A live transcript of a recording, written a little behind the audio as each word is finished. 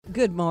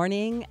Good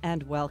morning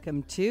and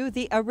welcome to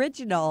the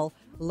original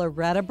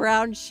Loretta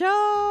Brown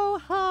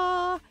Show.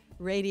 Ha!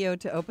 Radio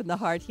to open the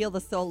heart, heal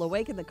the soul,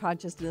 awaken the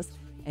consciousness,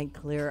 and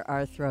clear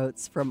our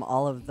throats from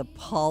all of the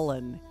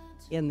pollen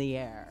in the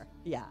air.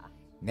 Yeah.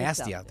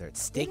 Nasty out there.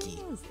 It's sticky.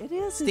 It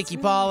is. Sticky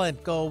pollen.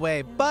 Go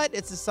away. But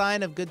it's a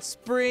sign of good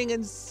spring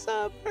and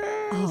summer.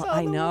 Oh,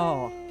 I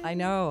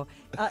know.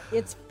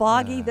 It's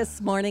foggy this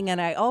morning,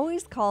 and I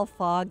always call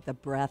fog the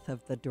breath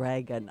of the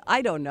dragon.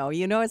 I don't know.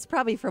 It's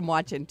probably from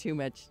watching too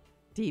much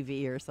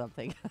TV or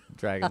something.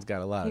 Dragon's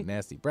got a lot of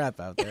nasty breath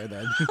out there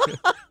then.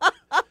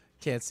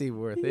 Can't see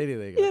worth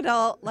anything.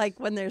 Like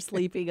when they're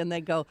sleeping and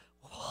they go,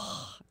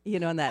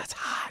 and that's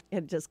hot.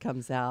 It just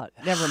comes out.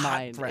 Never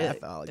mind. Hot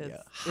breath. Hot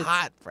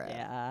breath.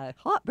 Yeah,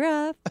 hot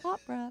breath.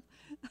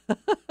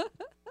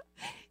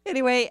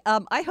 Anyway,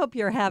 I hope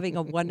you're having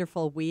a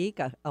wonderful week,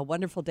 a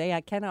wonderful day.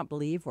 I cannot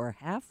believe we're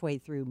halfway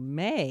through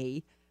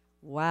May.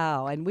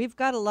 Wow, and we've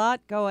got a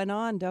lot going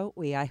on, don't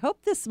we? I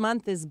hope this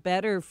month is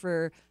better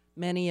for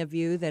many of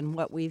you than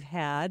what we've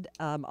had.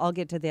 I'll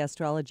get to the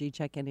astrology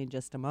check-in in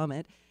just a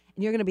moment.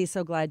 And you're going to be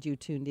so glad you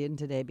tuned in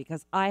today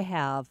because I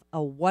have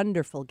a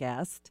wonderful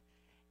guest.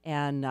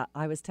 And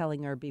I was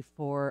telling her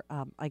before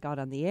I got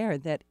on the air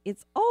that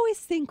it's always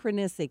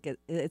synchronistic.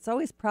 It's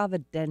always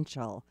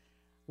providential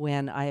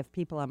when I have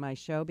people on my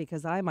show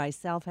because I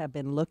myself have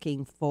been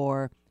looking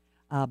for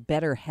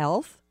better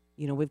health.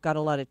 We've got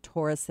a lot of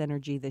Taurus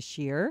energy this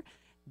year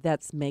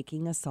that's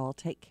making us all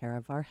take care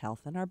of our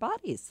health and our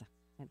bodies.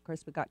 And, of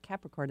course, we've got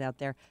Capricorn out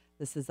there.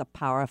 This is a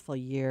powerful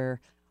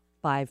year.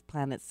 5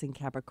 planets in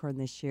Capricorn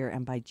this year.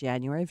 And by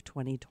January of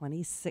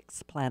 2020,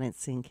 6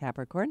 planets in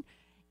Capricorn.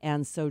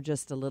 And so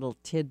just a little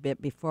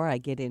tidbit before I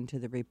get into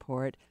the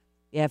report.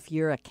 If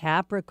you're a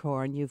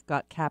Capricorn, you've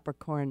got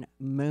Capricorn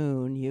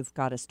moon, you've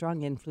got a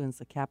strong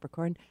influence of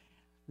Capricorn.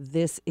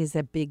 This is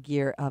a big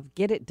year of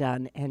get it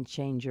done and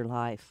change your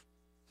life.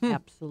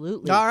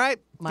 Absolutely. All right.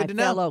 My Good to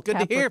know. fellow Good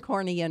to hear.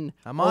 Capricornian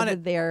I'm on over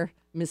it. there,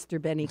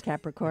 Mr. Benny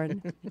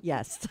Capricorn.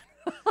 Yes.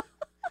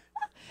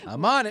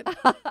 I'm on it.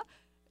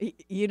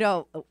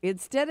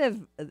 Instead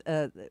of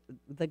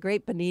the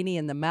great panini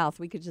in the mouth,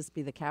 we could just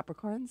be the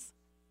Capricorns.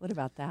 What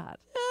about that?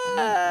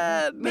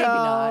 Maybe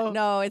not.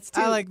 No, it's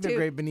too. I like the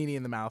great panini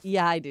in the mouth.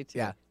 Yeah, I do too.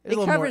 Yeah, it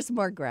covers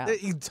more ground.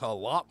 It's a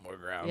lot more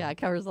ground. Yeah, it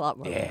covers a lot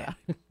more ground.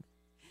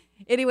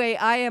 Anyway,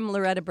 I am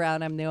Loretta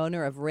Brown. I'm the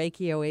owner of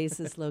Reiki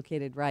Oasis,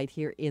 located right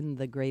here in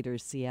the greater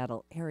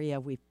Seattle area.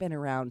 We've been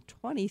around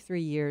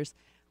 23 years.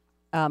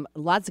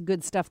 Lots of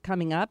good stuff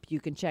coming up.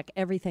 You can check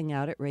everything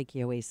out at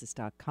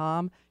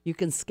ReikiOasis.com. You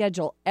can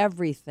schedule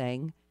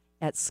everything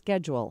at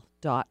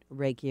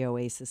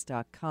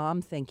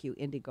schedule.ReikiOasis.com. Thank you,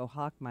 Indigo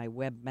Hawk, my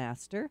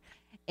webmaster.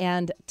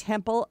 And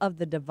Temple of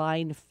the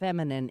Divine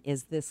Feminine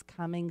is this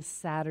coming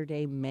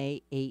Saturday,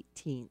 May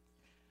 18th.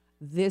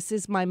 This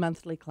is my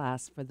monthly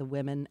class for the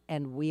women,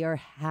 and we are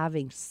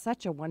having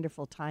such a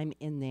wonderful time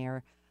in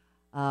there.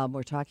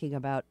 We're talking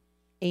about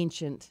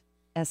ancient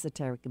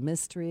esoteric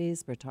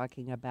mysteries. We're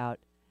talking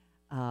about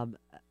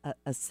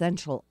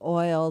essential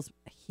oils,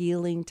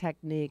 healing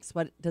techniques.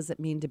 What does it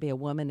mean to be a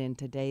woman in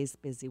today's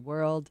busy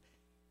world?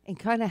 And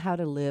kind of how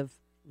to live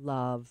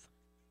love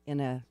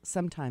in a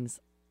sometimes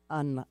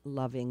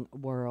unloving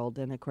world.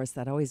 And, of course,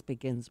 that always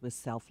begins with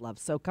self-love.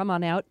 So come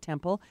on out,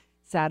 Temple,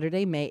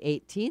 Saturday, May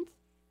 18th,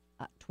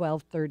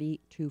 12:30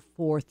 to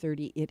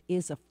 4:30. It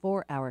is a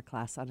 4-hour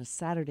class on a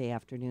Saturday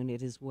afternoon.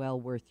 It is well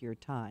worth your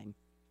time.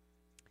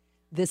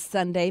 This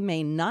Sunday,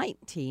 May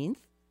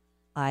 19th,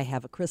 I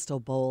have a Crystal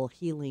Bowl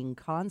healing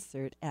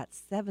concert at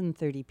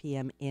 7:30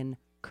 p.m. in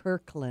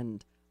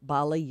Kirkland,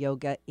 Bala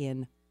Yoga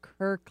in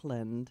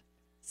Kirkland,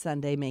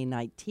 Sunday, May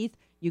 19th.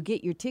 You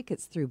get your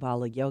tickets through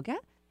Bala Yoga,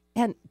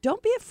 and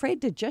don't be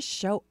afraid to just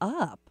show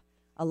up.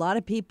 A lot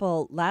of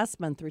people last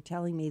month were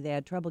telling me they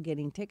had trouble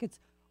getting tickets.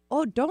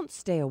 Oh, don't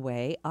stay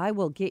away. I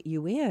will get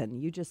you in.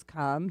 You just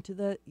come to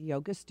the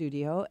yoga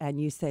studio,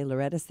 and you say,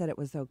 Loretta said it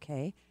was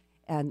okay.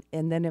 And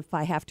then if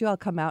I have to, I'll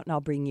come out and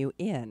I'll bring you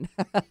in.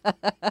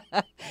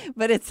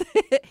 But it's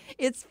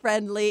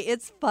friendly,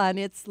 it's fun,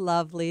 it's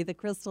lovely. The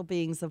crystal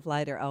beings of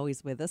light are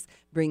always with us.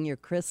 Bring your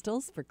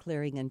crystals for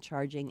clearing and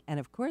charging, and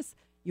of course,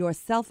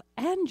 yourself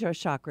and your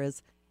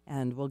chakras,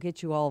 and we'll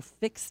get you all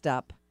fixed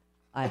up,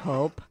 I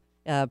hope,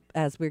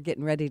 as we're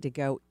getting ready to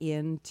go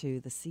into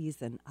the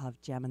season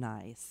of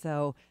Gemini.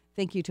 So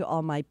thank you to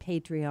all my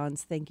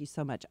Patreons. Thank you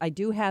so much. I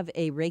do have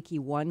a Reiki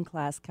 1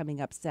 class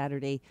coming up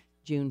Saturday,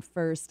 June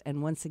 1st.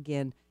 And once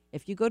again,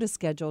 if you go to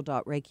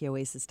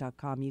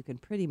schedule.ReikiOasis.com, you can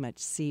pretty much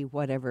see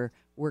whatever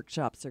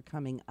workshops are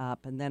coming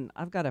up. And then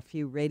I've got a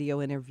few radio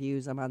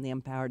interviews. I'm on the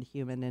Empowered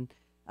Human. And,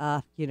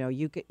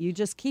 you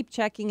just keep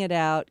checking it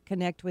out.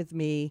 Connect with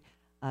me.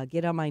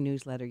 Get on my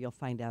newsletter. You'll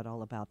find out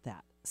all about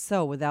that.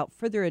 So without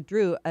further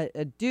ado,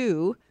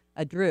 Adu,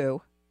 I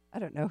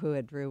don't know who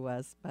Adu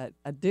was, but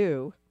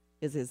Adu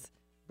is his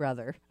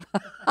brother.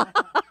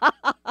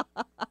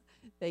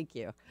 Thank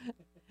you.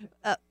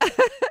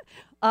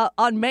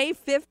 On May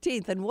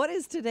 15th, and what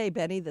is today,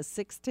 Benny, the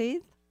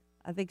 16th?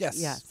 I think.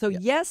 Yes. Yeah. So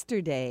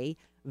yesterday,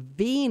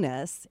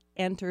 Venus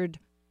entered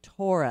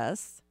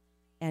Taurus,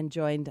 and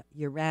joined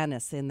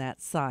Uranus in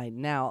that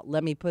sign. Now,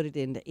 let me put it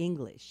into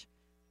English.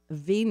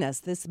 Venus,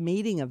 this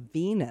meeting of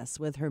Venus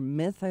with her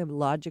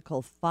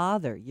mythological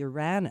father,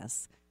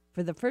 Uranus,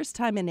 for the first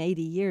time in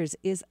 80 years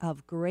is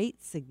of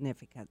great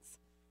significance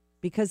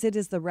because it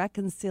is the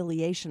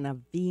reconciliation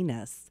of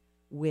Venus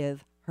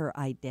with her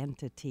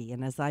identity.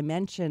 And as I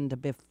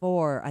mentioned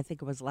before, I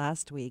think it was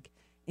last week,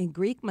 in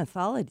Greek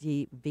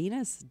mythology,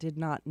 Venus did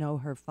not know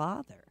her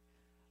father.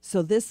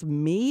 So this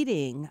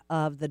meeting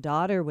of the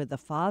daughter with the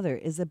father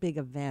is a big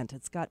event.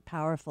 It's got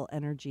powerful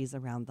energies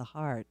around the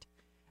heart.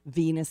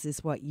 Venus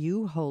is what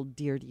you hold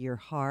dear to your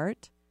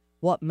heart,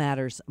 what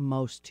matters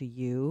most to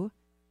you.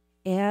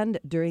 And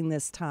during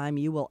this time,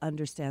 you will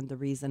understand the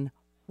reason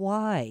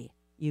why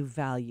you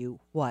value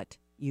what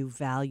you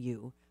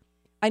value.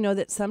 I know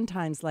that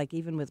sometimes, like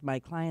even with my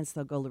clients,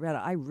 they'll go,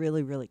 Loretta, I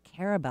really, really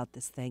care about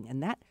this thing.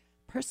 And that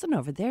person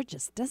over there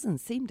just doesn't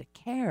seem to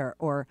care.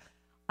 Or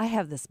I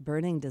have this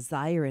burning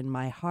desire in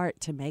my heart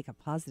to make a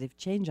positive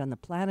change on the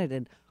planet.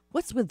 And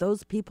what's with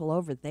those people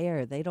over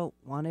there? They don't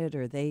want it,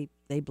 or they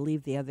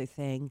believe the other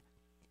thing.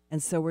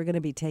 And so we're going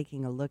to be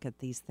taking a look at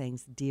these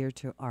things dear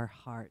to our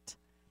heart.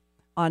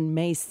 On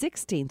May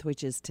 16th,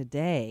 which is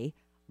today,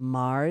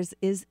 Mars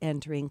is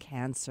entering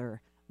Cancer.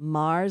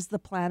 Mars, the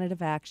planet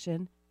of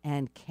action,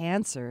 and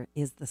Cancer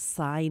is the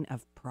sign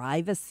of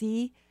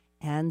privacy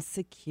and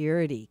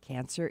security.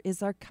 Cancer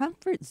is our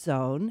comfort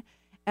zone,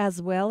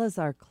 as well as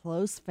our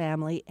close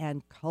family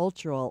and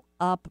cultural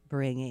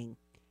upbringing.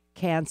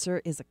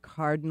 Cancer is a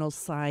cardinal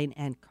sign,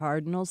 and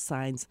cardinal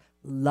signs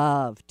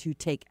love to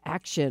take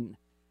action.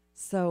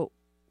 So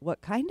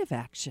what kind of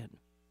action?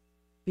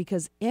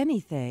 Because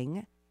any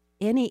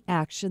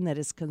action that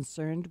is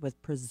concerned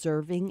with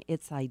preserving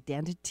its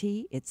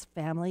identity, its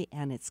family,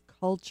 and its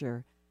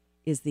culture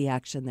is the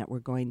action that we're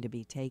going to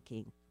be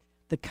taking.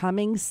 The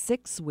coming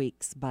 6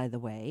 weeks, by the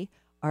way,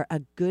 are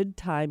a good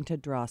time to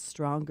draw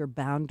stronger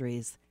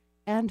boundaries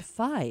and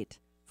fight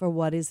for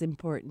what is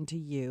important to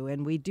you.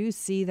 And we do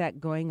see that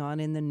going on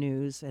in the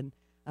news, and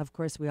of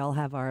course we all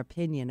have our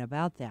opinion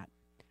about that.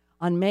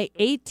 On May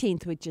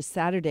 18th, which is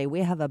Saturday,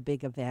 we have a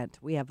big event.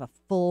 We have a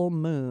full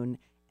moon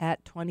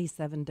at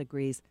 27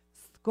 degrees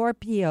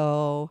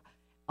Scorpio.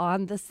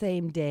 On the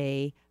same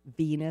day,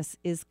 Venus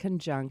is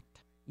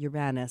conjunct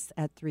Uranus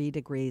at 3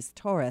 degrees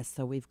Taurus.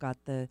 So we've got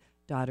the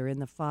daughter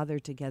and the father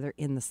together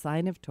in the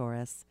sign of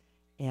Taurus.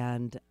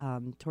 And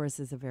Taurus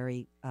is a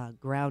very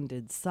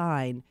grounded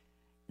sign.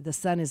 The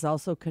sun is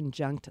also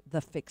conjunct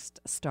the fixed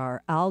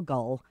star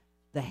Algol,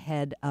 the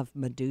head of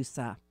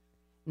Medusa.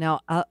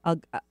 Now,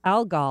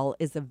 Algol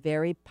is a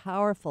very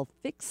powerful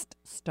fixed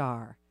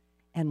star.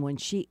 And when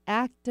she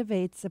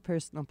activates a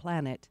personal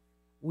planet,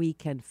 we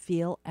can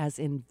feel as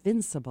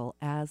invincible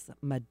as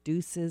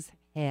Medusa's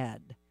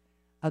head.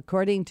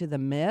 According to the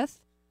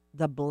myth,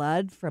 the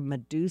blood from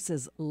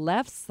Medusa's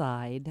left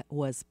side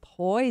was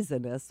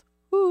poisonous,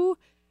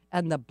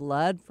 and the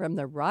blood from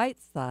the right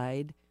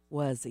side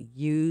was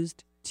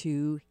used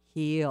to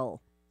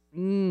heal.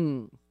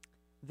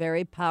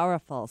 Very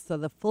powerful. So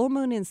the full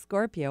moon in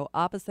Scorpio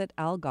opposite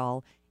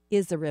Algol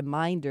is a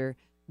reminder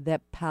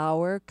that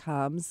power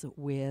comes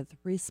with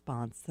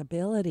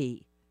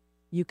responsibility.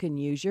 You can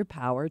use your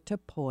power to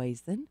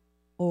poison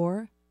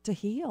or to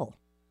heal.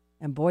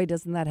 And boy,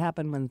 doesn't that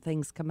happen when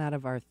things come out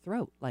of our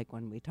throat, like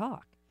when we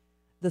talk.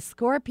 The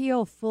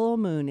Scorpio full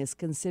moon is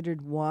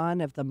considered one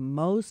of the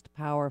most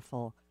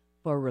powerful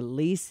for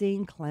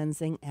releasing,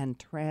 cleansing, and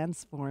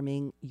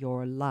transforming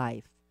your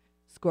life.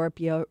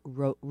 Scorpio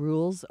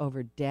rules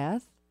over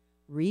death,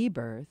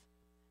 rebirth,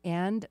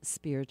 and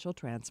spiritual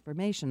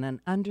transformation.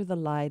 And under the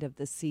light of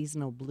the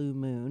seasonal blue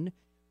moon,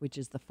 which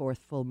is the fourth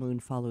full moon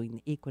following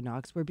the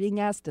equinox, we're being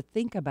asked to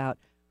think about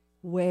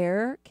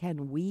where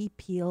can we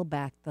peel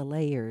back the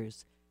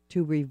layers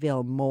to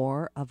reveal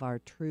more of our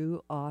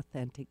true,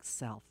 authentic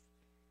self.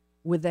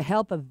 With the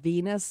help of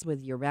Venus,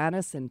 with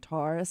Uranus and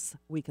Taurus,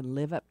 we can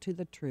live up to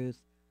the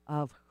truth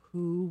of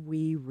who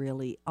we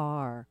really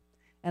are.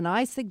 And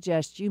I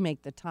suggest you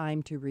make the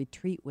time to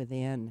retreat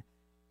within,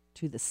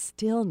 to the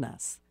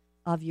stillness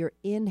of your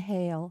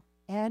inhale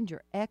and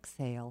your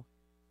exhale,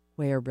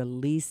 where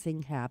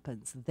releasing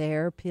happens.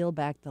 There, peel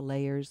back the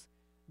layers,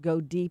 go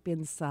deep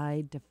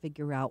inside to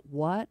figure out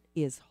what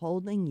is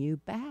holding you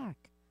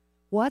back.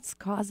 What's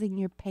causing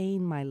your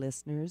pain, my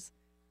listeners?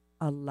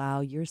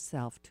 Allow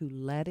yourself to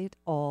let it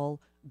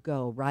all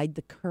go. Ride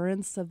the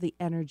currents of the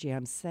energy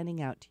I'm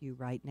sending out to you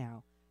right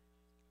now.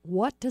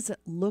 What does it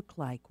look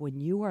like when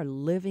you are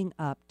living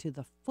up to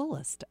the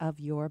fullest of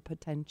your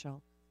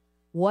potential?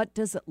 What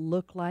does it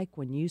look like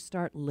when you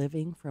start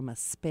living from a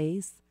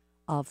space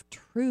of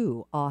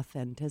true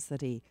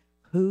authenticity?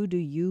 Who do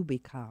you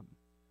become?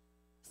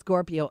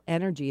 Scorpio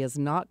energy is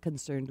not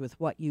concerned with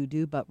what you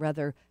do, but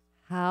rather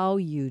how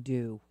you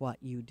do what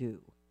you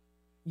do.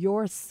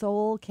 Your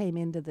soul came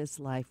into this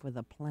life with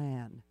a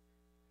plan,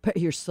 but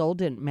your soul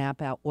didn't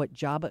map out what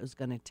job it was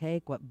going to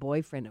take, what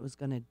boyfriend it was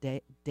going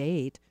to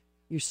date.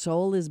 Your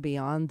soul is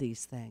beyond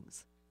these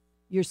things.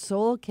 Your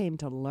soul came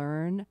to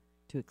learn,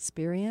 to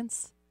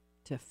experience,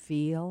 to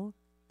feel,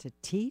 to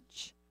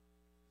teach,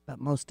 But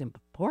most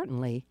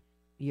importantly,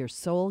 your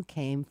soul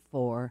came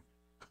for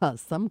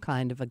some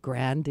kind of a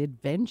grand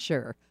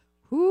adventure.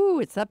 Whoo,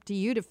 it's up to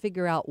you to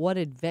figure out what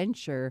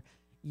adventure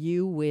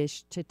you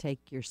wish to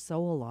take your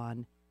soul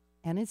on.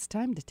 And it's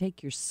time to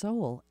take your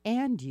soul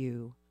and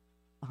you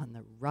on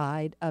the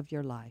ride of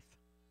your life.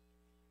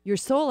 Your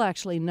soul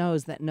actually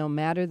knows that no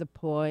matter the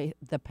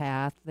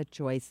path, the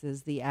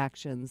choices, the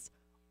actions,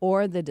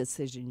 or the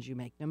decisions you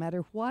make, no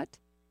matter what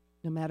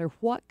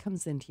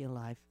comes into your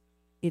life,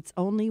 it's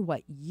only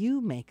what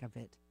you make of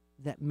it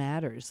that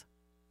matters.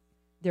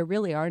 There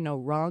really are no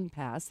wrong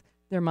paths.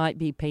 There might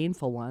be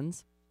painful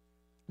ones.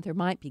 There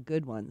might be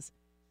good ones.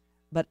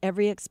 But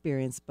every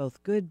experience,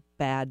 both good,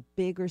 bad,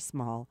 big, or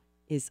small,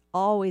 is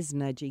always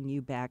nudging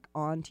you back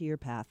onto your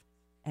path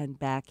and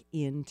back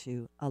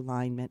into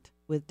alignment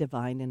with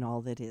divine and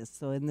all that is.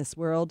 So in this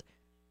world,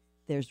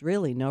 there's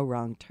really no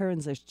wrong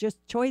turns. There's just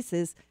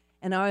choices.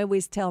 And I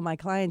always tell my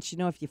clients,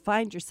 if you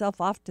find yourself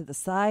off to the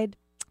side,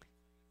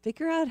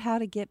 figure out how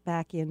to get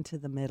back into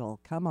the middle.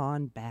 Come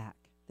on back.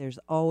 There's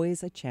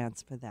always a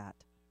chance for that.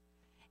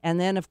 And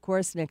then, of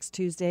course, next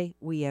Tuesday,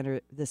 we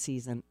enter the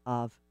season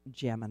of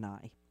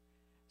Gemini.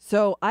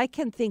 So I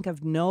can think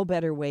of no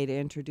better way to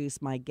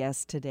introduce my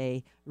guest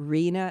today,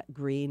 Rena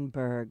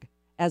Greenberg,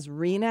 as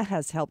Rena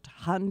has helped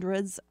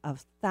hundreds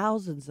of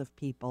thousands of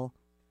people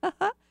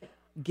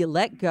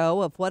let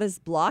go of what is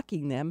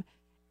blocking them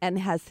and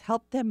has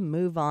helped them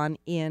move on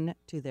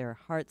into their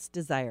heart's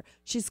desire.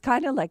 She's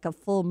kind of like a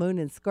full moon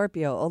in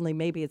Scorpio, only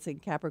maybe it's in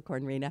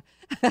Capricorn, Rena.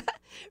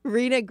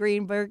 Rena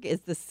Greenberg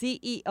is the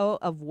CEO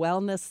of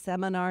Wellness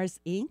Seminars,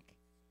 Inc.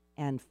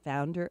 and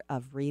founder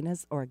of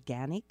Rena's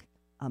Organic,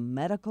 a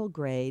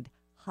medical-grade,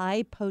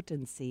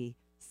 high-potency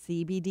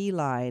CBD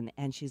line,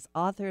 and she's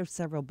author of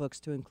several books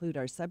to include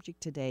our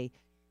subject today,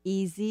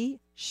 Easy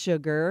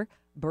Sugar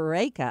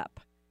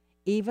Breakup.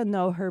 Even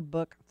though her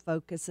book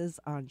focuses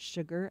on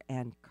sugar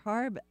and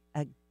carb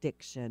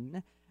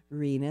addiction,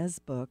 Rena's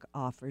book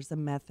offers a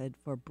method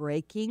for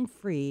breaking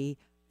free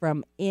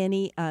from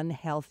any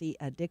unhealthy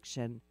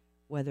addiction,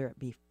 whether it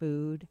be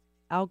food,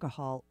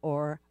 alcohol,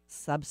 or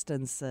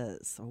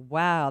substances.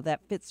 Wow,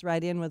 that fits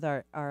right in with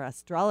our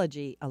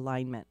astrology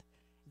alignment.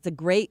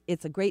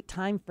 It's a great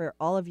time for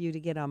all of you to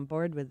get on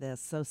board with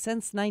this. So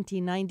since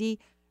 1990,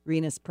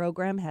 Rena's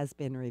program has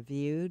been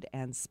reviewed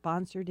and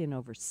sponsored in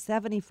over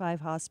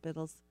 75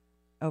 hospitals,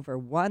 over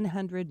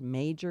 100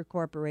 major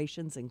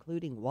corporations,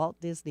 including Walt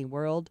Disney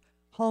World,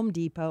 Home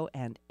Depot,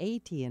 and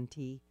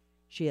AT&T.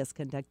 She has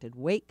conducted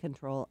weight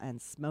control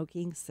and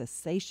smoking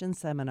cessation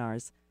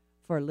seminars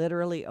for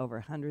literally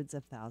over hundreds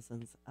of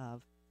thousands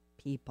of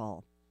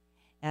people.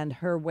 And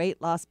her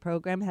weight loss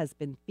program has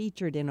been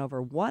featured in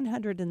over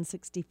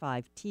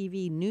 165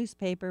 TV,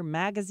 newspaper,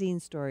 magazine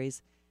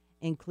stories,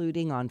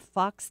 including on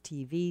Fox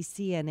TV,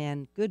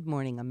 CNN, Good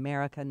Morning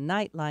America,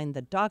 Nightline,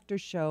 The Doctor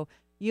Show,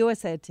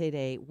 USA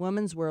Today,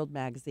 Women's World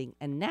Magazine,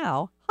 and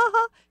now,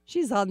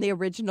 she's on the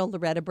original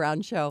Loretta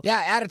Brown show.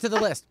 Yeah, add it to the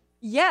list.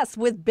 Yes,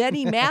 with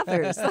Benny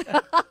Mathers.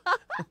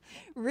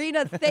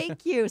 Rena,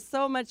 thank you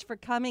so much for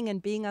coming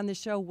and being on the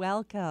show.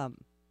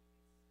 Welcome.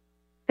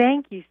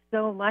 Thank you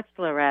so much,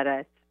 Loretta.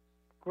 It's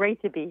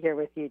great to be here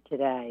with you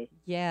today.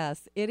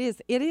 Yes, it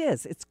is. It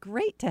is. It's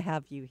great to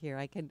have you here.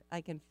 I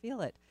can feel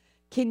it.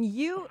 Can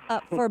you,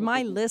 for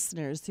my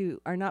listeners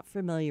who are not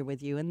familiar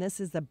with you, and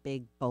this is a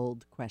big,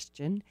 bold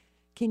question,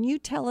 can you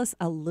tell us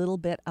a little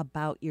bit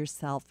about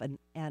yourself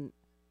and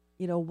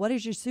what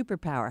is your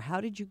superpower? How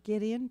did you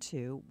get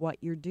into what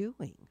you're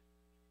doing?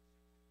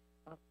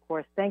 Of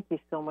course. Thank you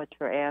so much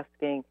for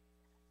asking.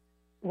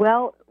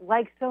 Well,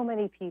 like so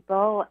many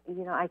people,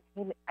 I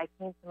came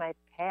to my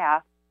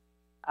path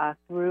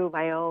through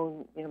my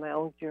own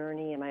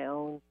journey and my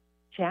own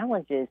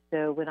challenges.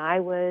 So when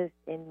I was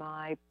in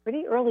my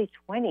pretty early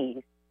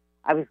 20s,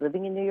 I was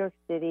living in New York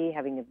City,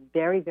 having a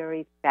very,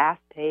 very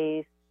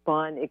fast-paced,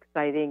 fun,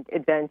 exciting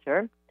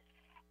adventure.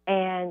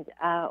 And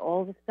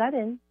all of a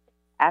sudden,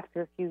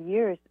 after a few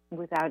years,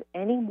 without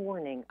any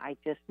warning, I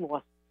just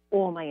lost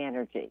all my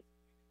energy.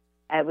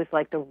 It was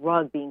like the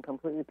rug being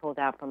completely pulled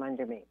out from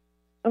under me.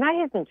 And I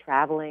had been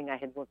traveling. I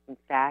had worked in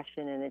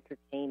fashion and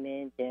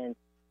entertainment and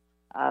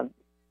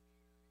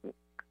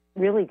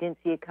really didn't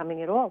see it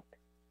coming at all.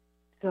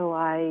 So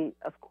I,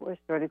 of course,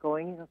 started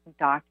going from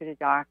doctor to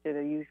doctor,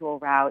 the usual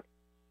route.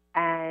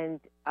 And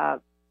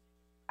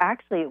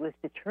actually, it was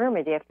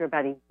determined after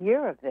about a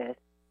year of this,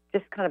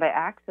 just kind of by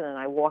accident,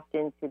 I walked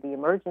into the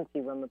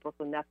emergency room at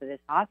Brooklyn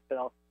Methodist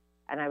Hospital,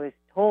 and I was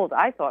told,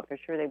 I thought for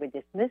sure they would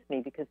dismiss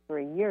me because for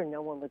a year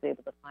no one was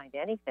able to find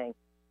anything.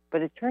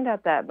 But it turned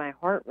out that my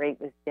heart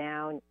rate was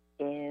down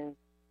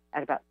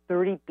at about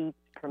 30 beats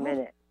per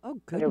minute. Oh,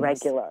 goodness.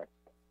 Irregular.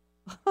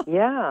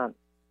 Yeah.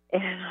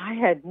 And I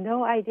had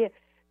no idea.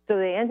 So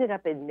they ended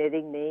up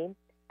admitting me,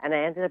 and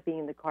I ended up being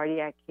in the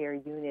cardiac care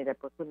unit at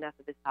Brooklyn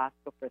Methodist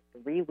Hospital for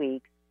 3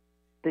 weeks.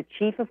 The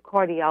chief of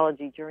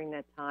cardiology during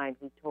that time,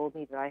 he told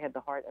me that I had the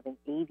heart of an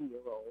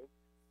 80-year-old,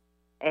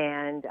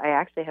 and I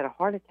actually had a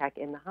heart attack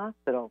in the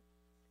hospital.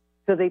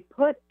 So they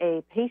put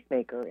a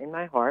pacemaker in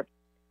my heart,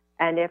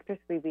 and after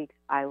 3 weeks,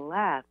 I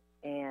left,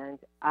 and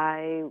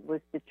I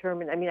was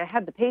determined. I mean, I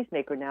had the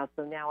pacemaker now,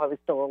 so now I was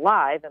still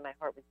alive and my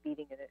heart was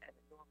beating at a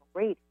normal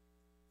rate,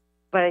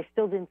 but I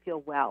still didn't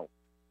feel well.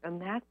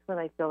 And that's when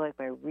I felt like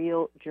my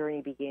real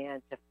journey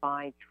began to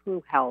find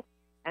true health.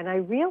 And I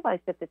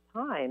realized at the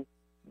time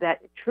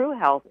that true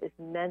health is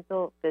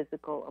mental,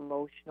 physical,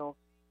 emotional,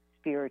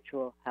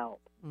 spiritual health.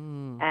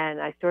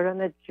 And I started on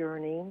that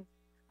journey.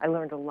 I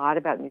learned a lot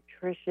about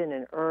nutrition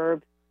and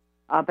herbs.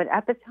 But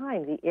at the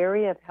time, the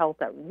area of health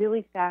that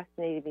really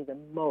fascinated me the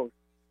most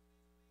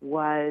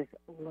was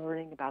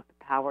learning about the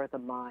power of the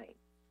mind.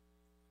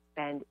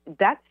 And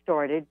that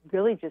started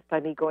really just by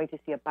me going to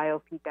see a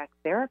biofeedback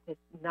therapist,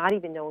 not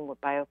even knowing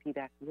what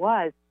biofeedback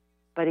was.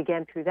 But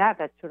again, through that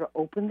sort of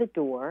opened the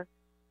door,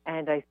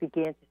 and I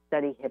began to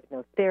study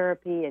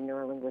hypnotherapy and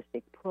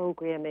neurolinguistic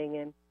programming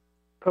and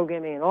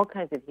all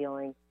kinds of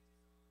healing.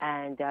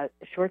 And a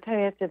short time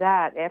after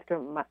that, after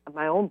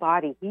my own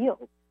body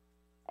healed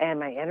and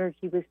my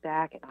energy was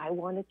back, and I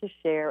wanted to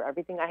share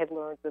everything I had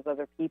learned with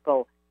other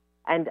people.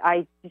 And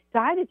I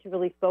decided to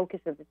really focus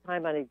at the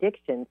time on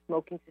addiction,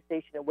 smoking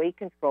cessation, and weight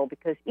control,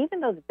 because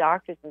even though the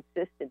doctors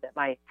insisted that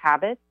my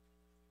habits,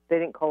 they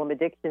didn't call them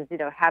addictions,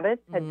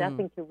 habits had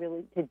nothing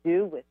to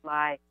do with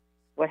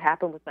what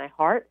happened with my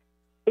heart.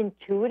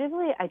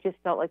 Intuitively, I just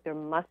felt like there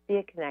must be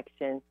a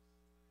connection.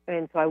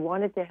 And so I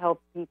wanted to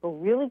help people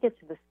really get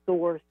to the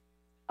source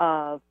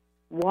of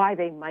why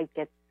they might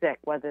get sick,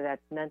 whether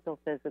that's mental,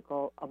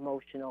 physical,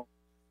 emotional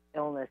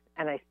illness.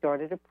 And I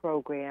started a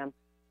program,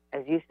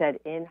 as you said,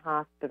 in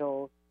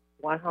hospitals,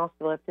 one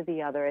hospital after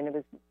the other. And it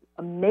was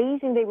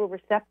amazing they were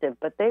receptive,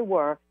 but they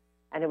were.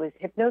 And it was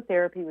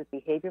hypnotherapy with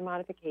behavior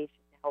modification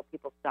to help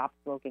people stop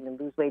smoking and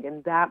lose weight.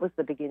 And that was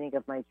the beginning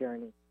of my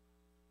journey.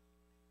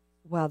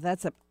 Well,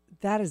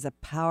 that is a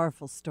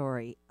powerful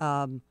story.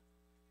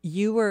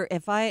 You were,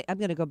 I'm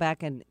going to go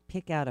back and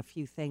pick out a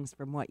few things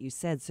from what you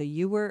said. So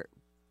you were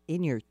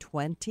in your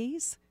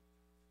 20s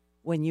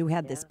when you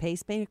had this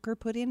pacemaker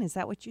put in. Is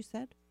that what you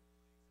said?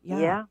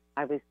 Yeah,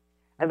 I was.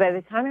 By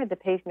the time I had the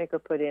pacemaker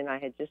put in, I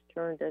had just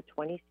turned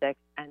 26,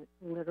 and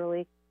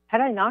literally,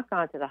 had I not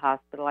gone to the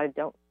hospital, I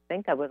don't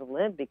think I would have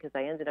lived, because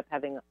I ended up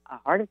having a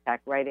heart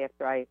attack right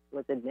after I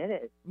was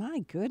admitted. My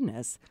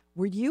goodness.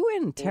 Were you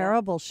in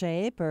terrible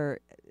shape,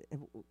 or,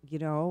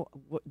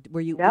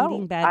 were you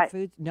eating bad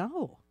foods?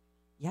 No.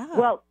 Yeah.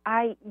 Well,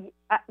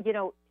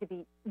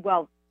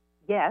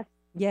 yes.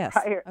 Yes.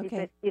 Prior,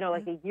 okay.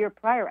 Like a year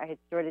prior, I had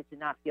started to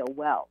not feel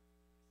well.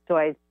 So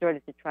I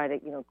started to try to,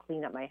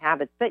 clean up my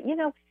habits. But,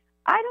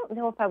 I don't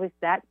know if I was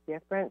that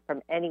different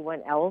from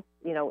anyone else,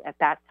 at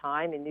that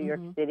time in New York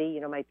City,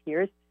 my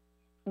peers.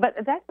 But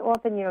that's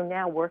often,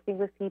 now working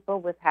with people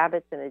with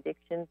habits and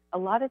addictions, a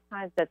lot of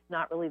times that's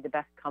not really the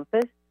best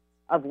compass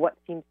of what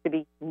seems to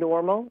be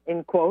normal,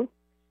 in quotes,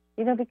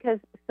 because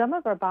some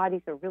of our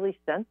bodies are really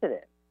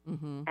sensitive.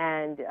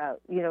 And,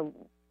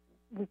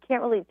 we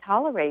can't really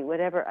tolerate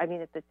whatever. I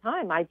mean, at the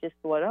time, I just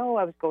thought,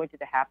 I was going to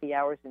the happy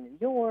hours in New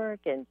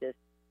York and just,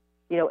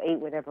 ate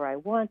whatever I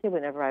wanted,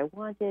 whenever I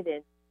wanted.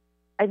 And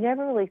I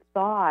never really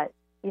thought,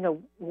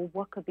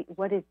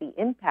 what is the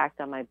impact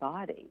on my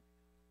body?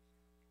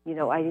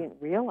 I didn't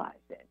realize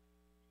it.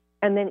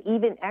 And then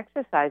even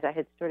exercise, I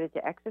had started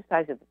to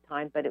exercise at the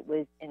time, but it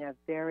was in a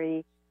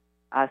very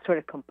sort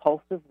of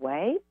compulsive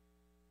way.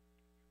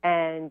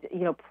 And,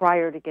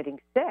 prior to getting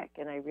sick,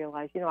 and I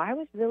realized,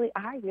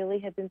 I really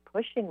had been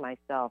pushing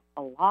myself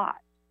a lot.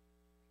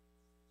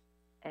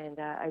 And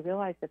I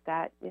realized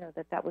that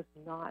was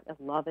not a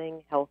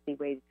loving, healthy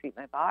way to treat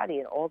my body,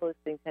 and all those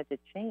things had to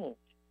change.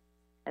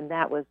 And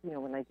that was,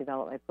 when I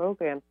developed my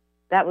program,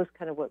 that was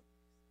kind of what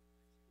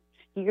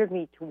steered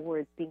me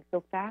towards being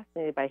so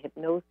fascinated by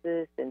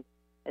hypnosis and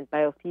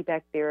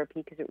biofeedback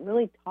therapy, because it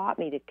really taught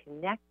me to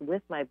connect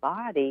with my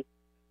body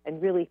and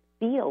really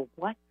feel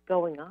what's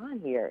going on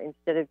here,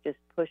 instead of just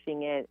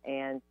pushing it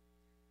and,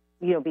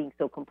 being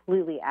so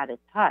completely out of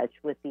touch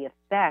with the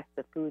effect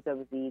the foods I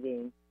was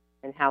eating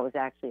and how it was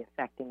actually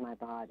affecting my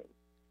body.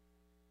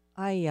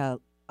 I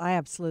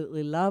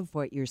absolutely love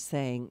what you're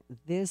saying.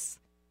 This,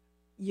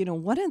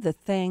 one of the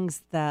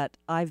things that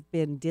I've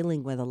been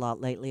dealing with a lot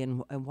lately,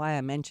 and why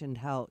I mentioned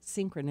how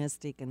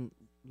synchronistic and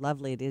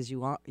lovely it is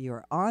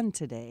you're on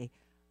today,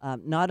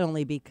 not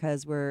only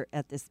because we're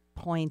at this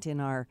point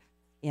in our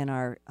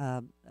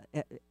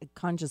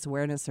conscious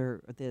awareness,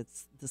 or the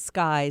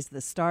skies,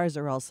 the stars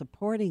are all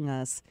supporting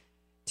us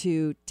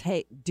to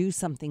do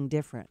something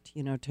different,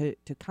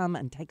 to come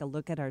and take a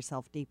look at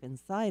ourselves deep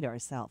inside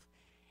ourselves.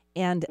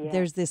 And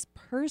there's this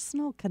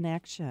personal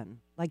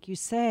connection. Like you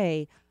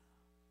say,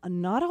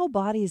 not all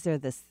bodies are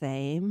the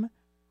same.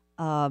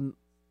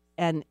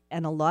 And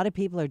a lot of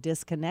people are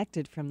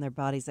disconnected from their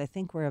bodies. I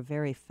think we're a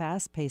very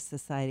fast-paced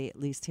society, at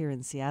least here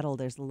in Seattle.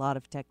 There's a lot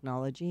of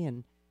technology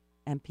and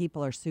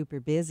people are super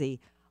busy.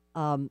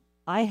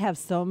 I have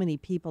so many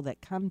people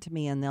that come to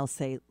me and they'll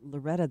say,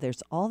 Loretta,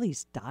 there's all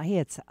these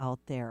diets out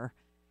there.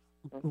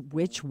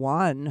 Which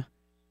one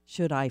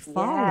should I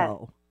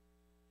follow?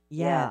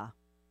 Yeah.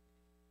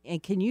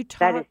 And can you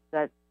talk?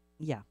 That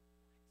Yeah.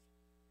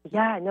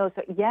 Yeah, no,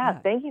 so Yeah,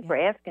 thank you for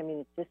yeah. asking. I mean,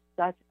 it's just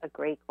such a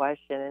great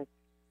question. And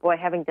boy,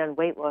 having done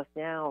weight loss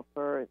now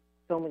for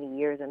so many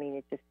years, I mean,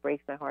 it just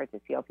breaks my heart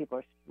to see how people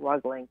are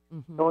struggling,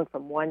 Hmm. going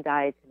from one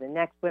diet to the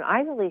next. When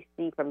I really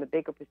see from a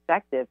bigger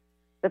perspective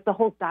that the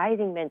whole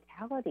dieting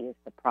mentality is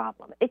the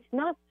problem. It's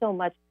not so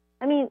much,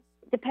 I mean,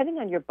 depending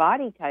on your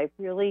body type,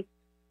 really,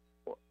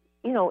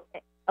 you know,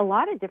 a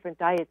lot of different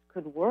diets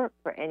could work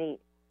for any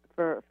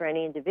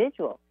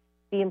individual.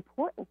 The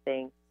important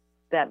thing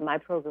that my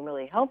program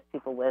really helps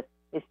people with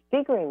is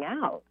figuring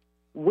out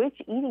which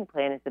eating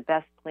plan is the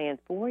best plan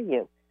for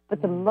you.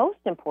 But the most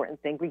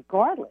important thing,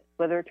 regardless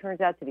whether it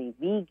turns out to be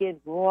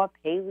vegan, raw,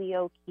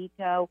 paleo,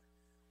 keto,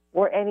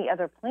 or any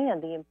other plan,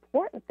 the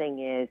important thing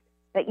is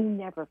that you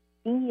never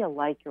feel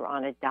like you're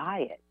on a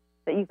diet,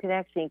 that you can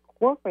actually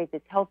incorporate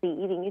this healthy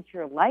eating into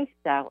your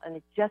lifestyle, and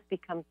it just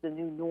becomes the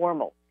new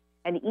normal.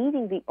 And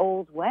eating the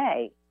old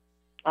way,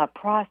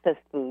 processed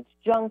foods,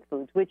 junk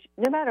foods, which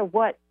no matter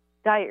what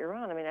diet you're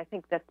on, I mean, I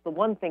think that's the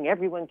one thing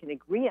everyone can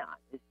agree on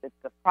is that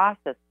the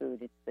processed food,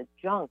 it's the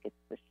junk, it's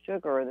the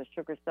sugar or the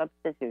sugar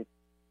substitutes.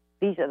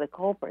 These are the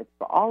culprits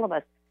for all of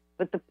us.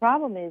 But the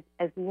problem is,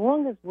 as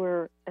long as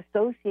we're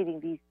associating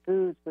these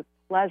foods with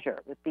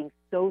pleasure, with being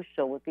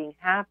social, with being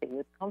happy,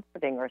 with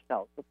comforting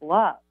ourselves, with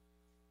love,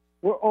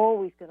 we're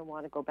always going to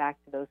want to go back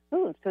to those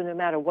foods. So no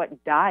matter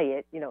what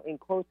diet, in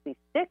quotes, we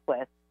stick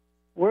with,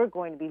 we're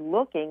going to be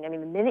looking. I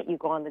mean, the minute you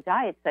go on the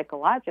diet,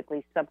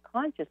 psychologically,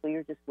 subconsciously,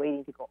 you're just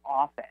waiting to go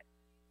off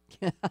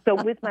it.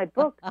 So with my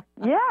book,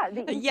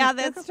 Yeah,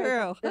 that's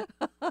true.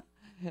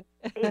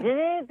 It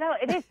is. No,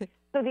 it is.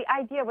 So the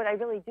idea, what I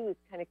really do is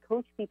kind of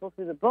coach people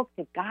through the book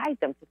to guide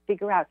them to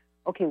figure out,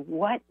 okay,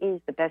 what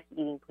is the best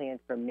eating plan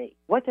for me?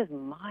 What does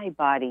my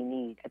body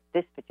need at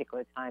this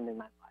particular time in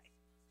my life?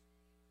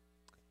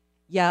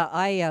 Yeah,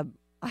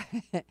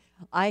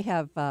 I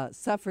have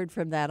suffered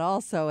from that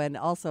also, and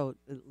also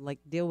like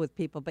deal with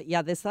people. But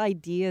yeah, this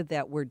idea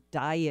that we're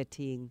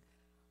dieting,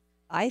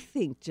 I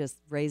think, just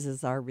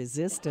raises our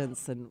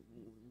resistance. And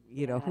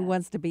who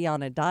wants to be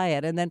on a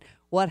diet? And then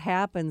what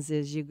happens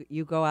is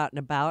you go out and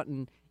about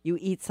and you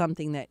eat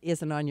something that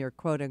isn't on your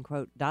quote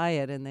unquote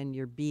diet, and then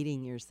you're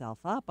beating yourself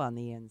up on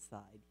the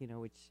inside.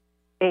 Which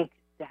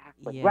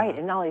Exactly. yeah. Right.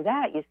 And not only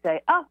that, you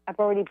say, oh, I've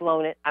already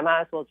blown it. I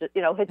might as well just,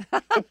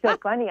 it's so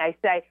funny. I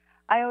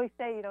always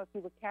say, if you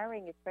were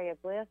carrying a tray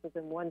of glasses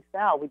and one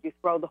fell, would you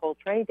throw the whole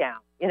tray down?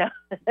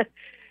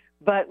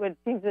 But when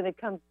it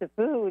comes to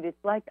food,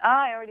 it's like,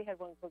 I already had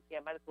one cookie.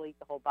 I might as well eat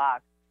the whole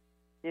box.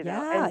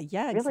 Yeah, and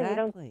yeah, really,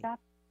 exactly.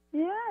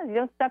 you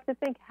don't stop to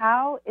think,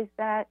 how is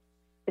that?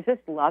 Is this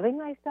loving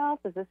myself?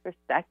 Is this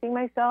respecting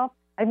myself?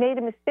 I made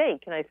a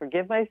mistake. Can I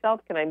forgive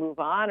myself? Can I move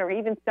on? Or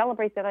even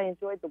celebrate that I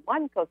enjoyed the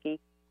one cookie,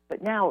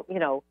 but now,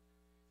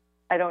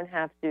 I don't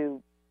have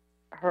to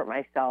hurt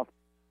myself,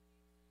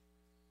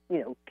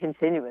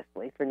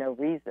 continuously for no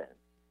reason.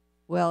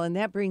 Well, and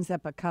that brings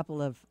up a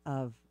couple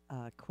of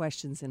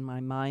questions in my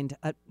mind.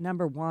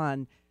 Number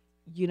one,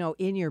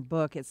 in your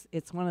book,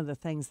 it's one of the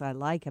things I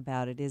like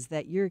about it is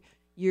that you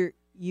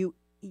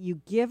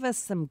give us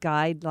some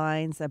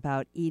guidelines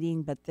about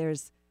eating, but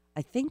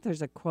I think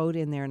there's a quote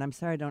in there, and I'm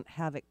sorry I don't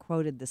have it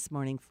quoted this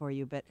morning for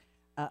you, but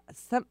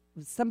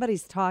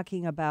somebody's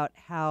talking about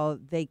how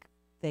they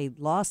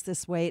lost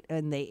this weight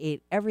and they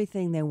ate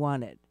everything they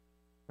wanted,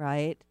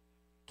 right?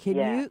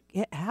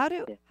 How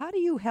do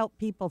you help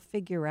people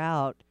figure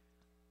out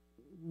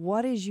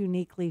what is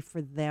uniquely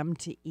for them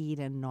to eat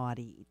and not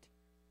eat?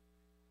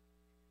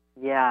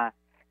 Yeah,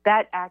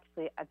 that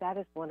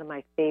is one of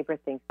my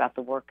favorite things about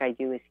the work I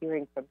do is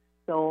hearing from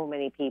so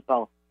many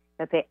people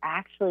that they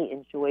actually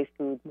enjoy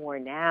food more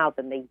now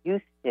than they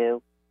used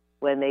to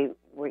when they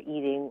were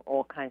eating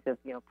all kinds of,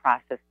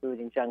 processed food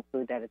and junk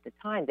food that at the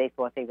time they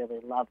thought they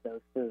really loved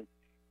those foods.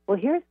 Well,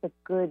 here's the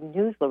good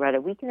news,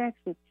 Loretta. We can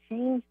actually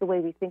change the way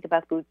we think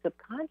about food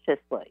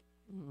subconsciously.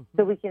 Mm-hmm.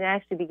 So we can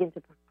actually begin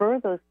to prefer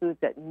those foods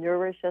that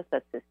nourish us,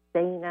 that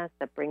sustain us,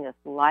 that bring us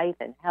life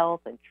and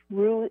health and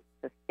true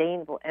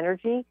sustainable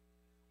energy,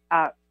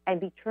 and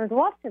be turned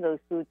off to those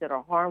foods that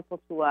are harmful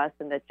to us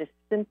and that just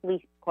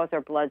simply cause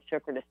our blood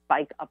sugar to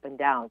spike up and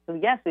down. So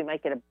yes, we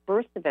might get a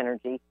burst of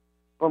energy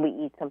when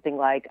we eat something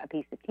like a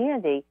piece of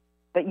candy,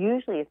 but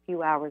usually a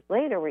few hours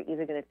later, we're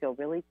either going to feel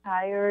really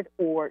tired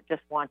or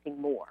just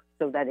wanting more.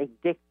 So that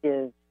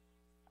addictive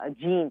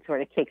gene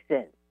sort of kicks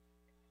in.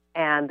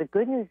 And the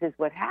good news is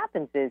what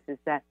happens is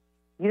that,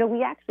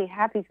 we actually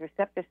have these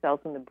receptor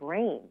cells in the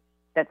brain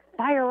that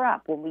fire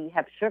up when we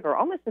have sugar,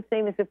 almost the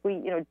same as if we,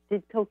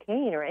 did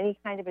cocaine or any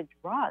kind of a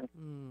drug.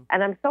 Mm.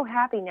 And I'm so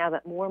happy now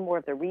that more and more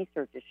of the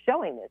research is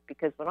showing this,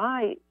 because when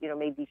I,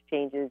 made these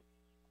changes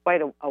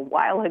quite a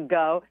while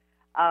ago,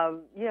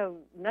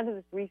 none of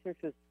this research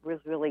was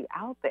really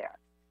out there.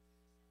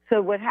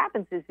 So what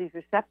happens is these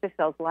receptor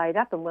cells light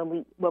up, and when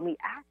we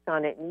act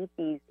on it and eat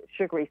these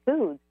sugary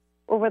foods,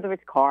 or whether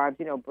it's carbs,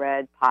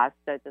 bread, pasta,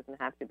 it doesn't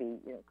have to be,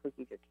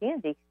 cookies or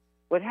candy,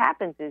 what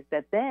happens is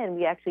that then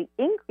we actually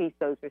increase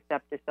those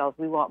receptor cells.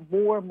 We want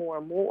more,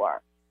 more,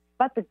 more.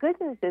 But the good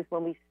news is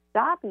when we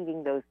stop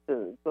eating those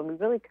foods, when we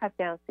really cut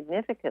down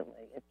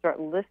significantly and start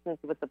listening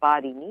to what the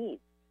body needs,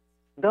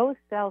 those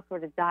cells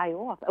sort of die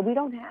off, and we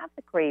don't have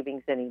the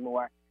cravings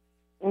anymore.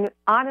 And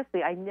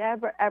honestly, I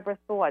never, ever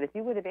thought, if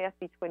you would have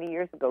asked me 20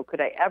 years ago,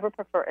 could I ever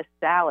prefer a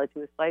salad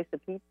to a slice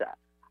of pizza?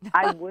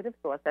 I would have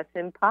thought that's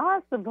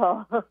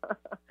impossible.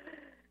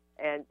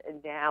 And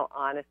now,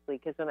 honestly,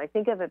 because when I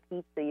think of a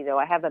pizza,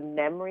 I have a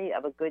memory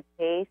of a good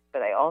taste,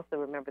 but I also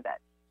remember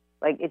that,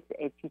 like,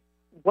 it's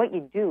what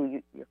you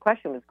do. Your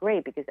question was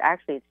great because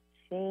actually it's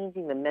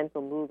changing the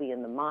mental movie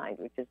in the mind,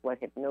 which is what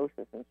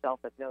hypnosis and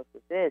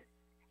self-hypnosis is.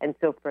 And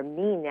so for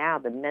me now,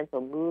 the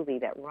mental movie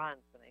that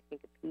runs when I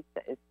think of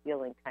pizza is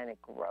feeling kind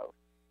of gross,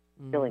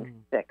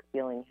 feeling sick,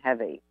 feeling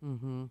heavy,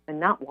 and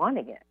not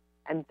wanting it.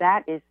 And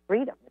that is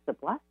freedom. It's a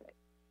blessing.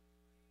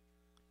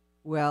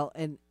 Well,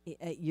 and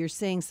you're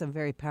saying some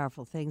very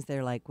powerful things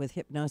there. Like with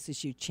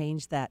hypnosis, you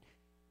change that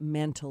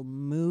mental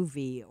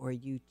movie, or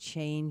you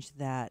change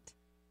that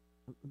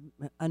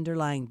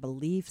underlying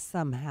belief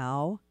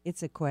somehow.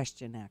 It's a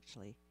question,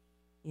 actually.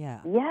 Yeah.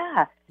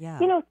 Yeah. Yeah.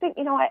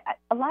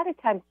 A lot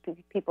of times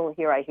people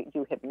hear I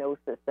do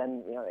hypnosis,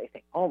 and they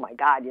think, "Oh my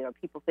God!"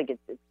 People think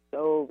it's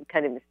so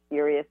kind of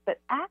mysterious, but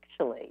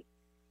actually,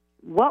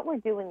 what we're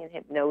doing in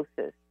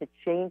hypnosis to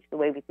change the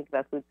way we think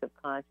about food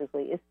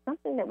subconsciously is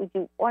something that we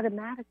do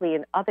automatically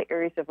in other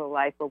areas of our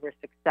life where we're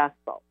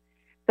successful.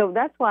 So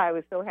that's why I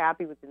was so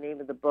happy with the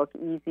name of the book,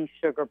 Easy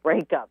Sugar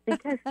Breakup,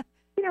 because if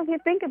you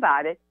think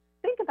about it.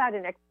 Think about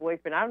an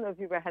ex-boyfriend. I don't know if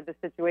you've ever had this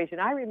situation.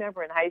 I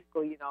remember in high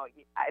school,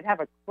 I'd have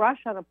a crush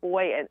on a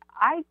boy, and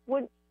I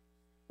wouldn't,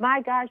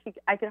 my gosh,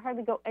 I could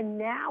hardly go an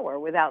hour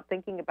without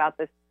thinking about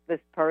this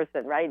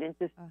person, right? And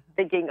just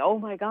thinking, oh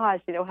my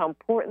gosh, how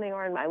important they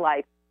are in my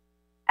life.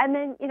 And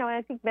then,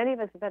 I think many of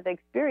us have had the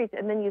experience,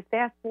 and then you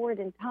fast forward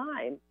in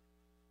time,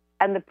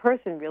 and the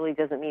person really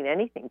doesn't mean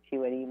anything to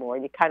you anymore.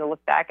 And you kind of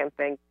look back and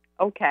think,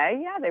 okay,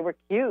 yeah, they were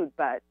cute,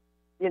 but,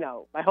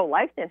 my whole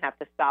life didn't have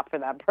to stop for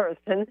that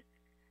person.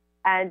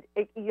 And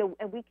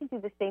and we can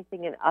do the same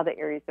thing in other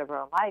areas of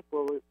our life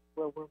where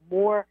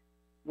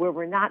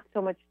we're not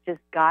so much just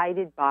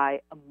guided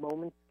by a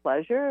moment's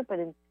pleasure, but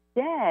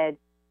instead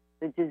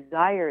the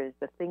desires,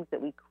 the things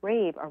that we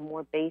crave, are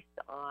more based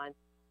on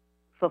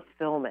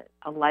fulfillment,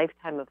 a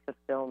lifetime of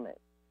fulfillment,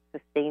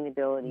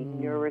 sustainability,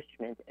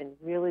 nourishment, and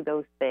really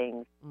those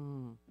things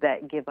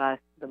that give us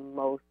the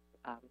most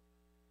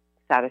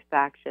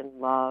satisfaction,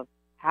 love,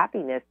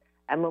 happiness.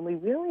 And when we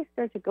really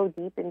start to go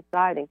deep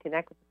inside and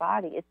connect with the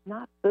body, it's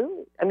not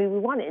food. I mean, we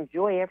want to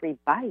enjoy every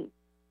bite,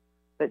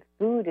 but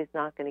food is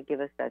not going to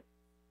give us that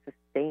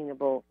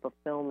sustainable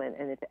fulfillment.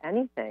 And if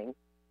anything,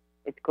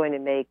 it's going to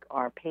make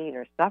our pain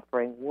or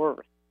suffering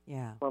worse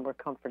when we're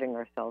comforting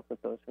ourselves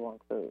with those wrong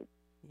foods.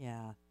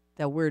 Yeah,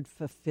 the word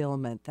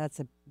fulfillment,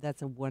 that's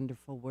a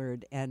wonderful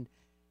word. And,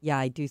 yeah,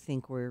 I do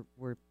think we're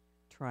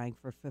trying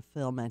for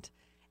fulfillment.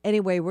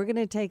 Anyway, we're going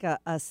to take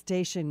a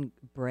station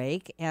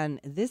break, and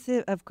this,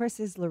 of course,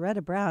 is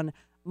Loretta Brown.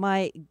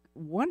 My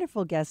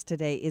wonderful guest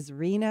today is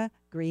Rena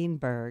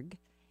Greenberg,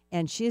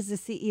 and she is the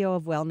CEO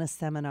of Wellness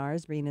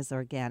Seminars, Rena's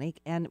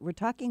Organic, and we're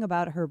talking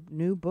about her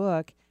new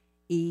book,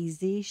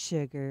 Easy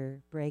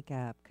Sugar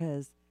Breakup,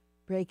 because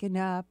breaking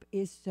up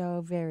is so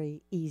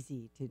very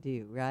easy to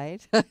do,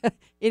 right?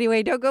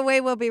 Anyway, don't go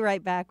away. We'll be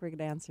right back. We're going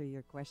to answer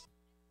your question.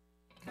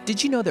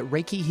 Did you know that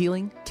Reiki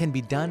healing can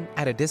be done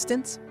at a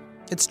distance?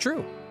 It's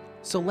true.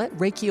 So let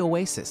Reiki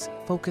Oasis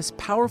focus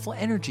powerful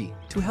energy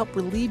to help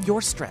relieve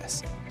your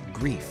stress,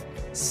 grief,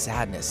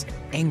 sadness,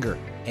 anger,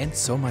 and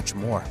so much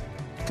more.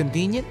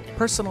 Convenient,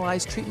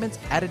 personalized treatments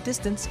at a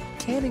distance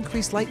can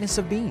increase lightness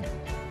of being.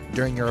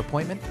 During your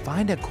appointment,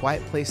 find a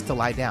quiet place to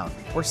lie down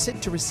or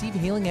sit to receive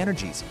healing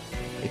energies.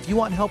 If you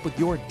want help with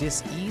your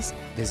dis-ease,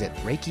 visit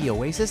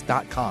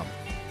ReikiOasis.com.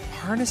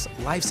 Harness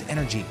life's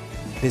energy.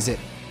 Visit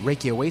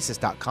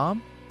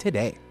ReikiOasis.com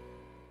today.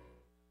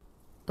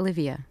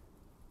 Olivia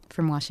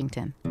from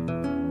Washington.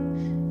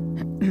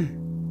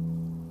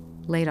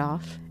 Laid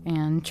off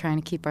and trying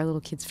to keep our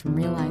little kids from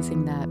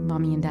realizing that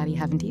mommy and daddy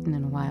haven't eaten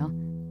in a while.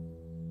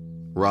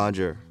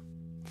 Roger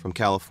from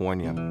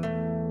California.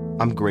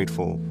 I'm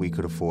grateful we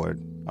could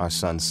afford our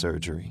son's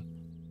surgery.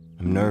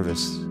 I'm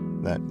nervous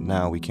that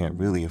now we can't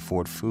really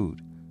afford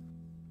food.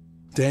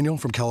 Daniel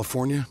from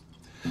California.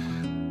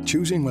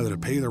 Choosing whether to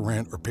pay the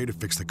rent or pay to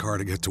fix the car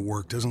to get to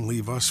work doesn't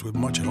leave us with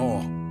much at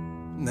all.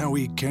 Now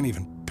we can't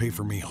even pay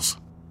for meals.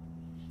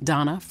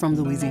 Donna from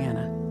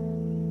Louisiana.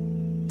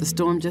 The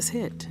storm just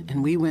hit,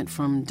 and we went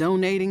from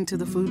donating to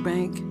the food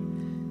bank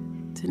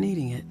to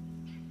needing it.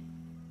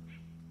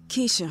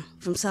 Keisha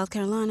from South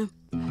Carolina.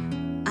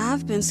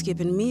 I've been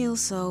skipping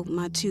meals so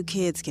my 2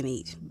 kids can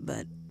eat,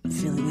 but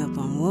filling up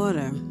on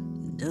water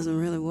doesn't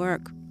really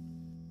work.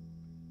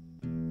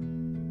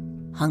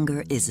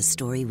 Hunger is a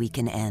story we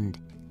can end.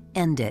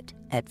 End it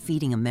at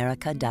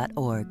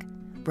feedingamerica.org.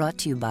 Brought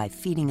to you by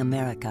Feeding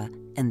America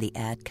and the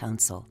Ad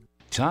Council.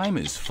 Time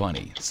is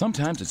funny.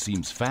 Sometimes it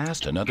seems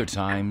fast and other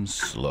times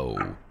slow.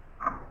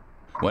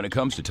 When it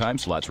comes to time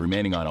slots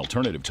remaining on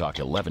Alternative Talk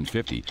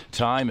 1150,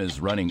 time is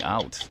running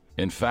out.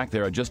 In fact,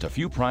 there are just a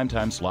few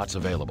primetime slots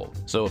available.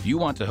 So if you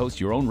want to host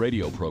your own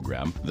radio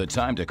program, the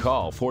time to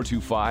call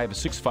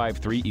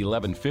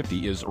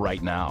 425-653-1150 is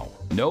right now.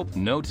 Nope,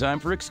 no time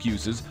for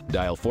excuses.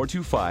 Dial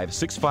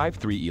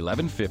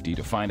 425-653-1150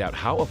 to find out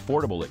how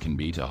affordable it can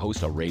be to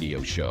host a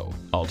radio show.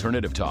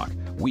 Alternative Talk,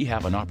 we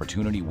have an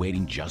opportunity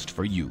waiting just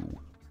for you.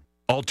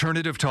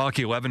 Alternative Talk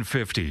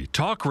 1150.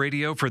 Talk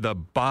radio for the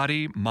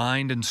body,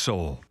 mind, and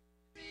soul.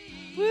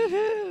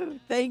 Woohoo!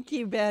 Thank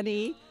you,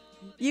 Benny.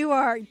 You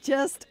are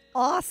just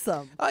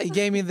awesome. Oh, you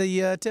gave me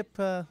the tip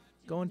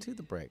going to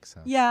the breaks.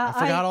 Huh? Yeah. I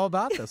forgot all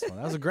about this one.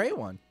 That was a great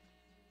one.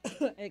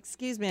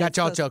 Excuse me. Got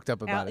y'all choked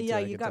up about it.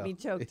 Yeah, too, you got me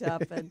choked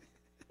up.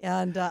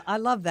 And I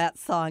love that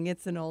song.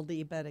 It's an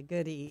oldie but a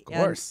goodie. Of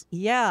course.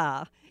 And,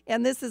 yeah.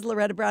 And this is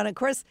Loretta Brown. Of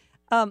course,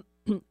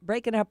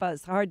 breaking up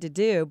is hard to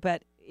do,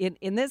 but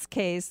in this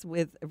case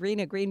with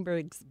Rena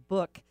Greenberg's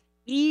book,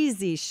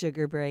 Easy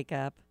Sugar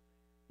Breakup,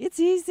 it's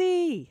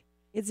easy.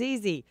 It's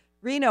easy.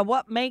 Rena,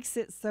 what makes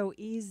it so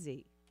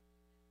easy?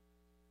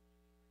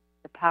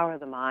 The power of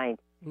the mind.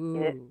 Ooh.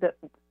 When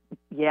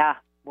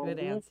Good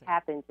we answer.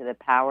 tap into the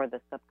power of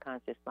the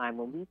subconscious mind,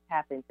 when we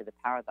tap into the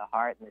power of the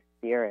heart and the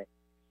spirit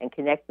and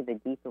connect to the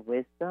deeper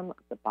wisdom of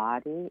the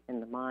body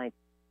and the mind,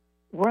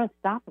 we're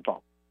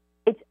unstoppable.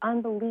 It's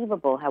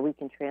unbelievable how we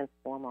can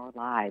transform our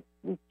lives.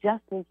 We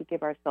just need to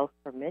give ourselves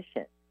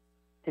permission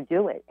to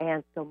do it.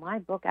 And so my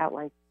book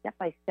outlines step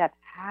by step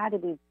how do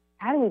we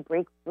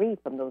break free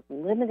from those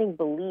limiting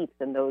beliefs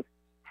and those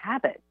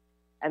habits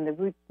and the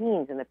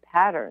routines and the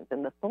patterns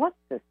and the thought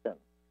systems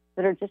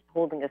that are just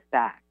holding us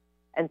back,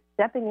 and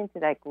stepping into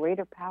that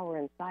greater power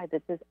inside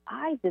that says,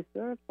 I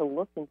deserve to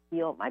look and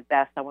feel my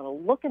best. I want to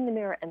look in the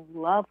mirror and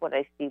love what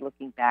I see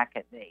looking back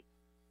at me.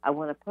 I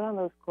want to put on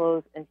those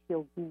clothes and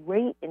feel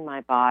great in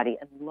my body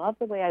and love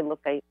the way I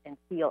look and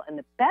feel. And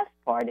the best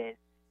part is,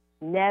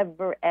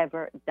 never,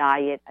 ever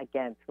diet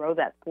again. Throw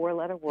that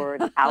 4-letter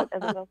word out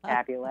of the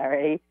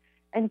vocabulary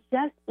and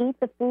just eat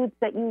the foods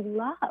that you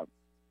love.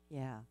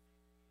 Yeah.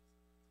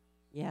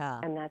 Yeah.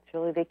 And that's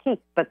really the key.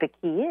 But the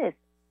key is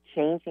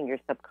changing your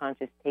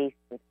subconscious taste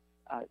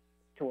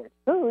towards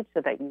food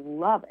so that you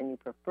love and you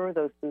prefer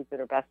those foods that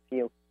are best for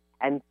you.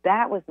 And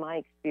that was my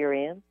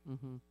experience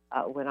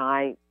when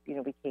I,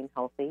 became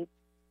healthy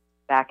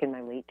back in my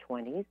late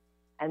 20s.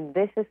 And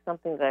this is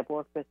something that I've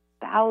worked with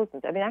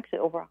thousands, actually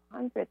over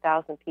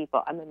 100,000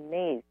 people. I'm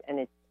amazed. And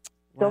it's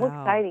so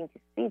exciting to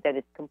see that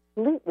it's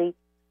completely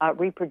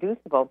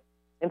reproducible.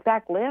 In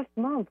fact, last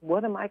month,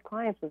 one of my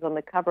clients was on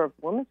the cover of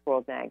Women's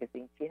World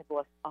magazine. She had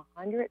lost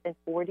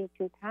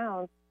 142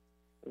 pounds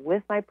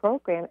with my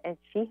program, and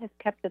she has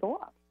kept it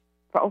off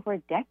for over a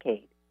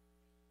decade,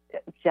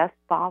 just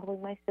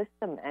following my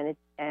system. And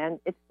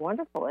it's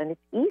wonderful, and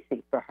it's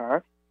easy for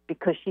her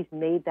because she's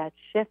made that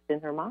shift in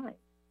her mind.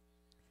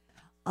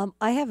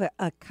 I have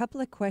a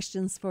couple of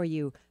questions for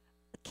you.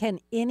 Can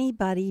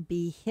anybody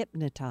be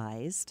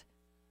hypnotized?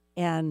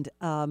 And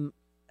I'll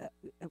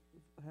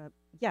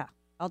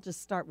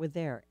just start with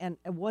there. And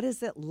what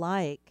is it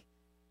like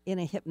in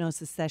a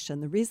hypnosis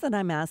session? The reason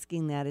I'm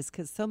asking that is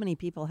because so many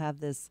people have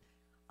this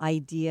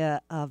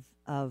idea of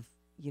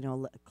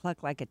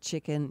cluck like a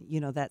chicken,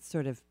 that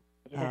sort of,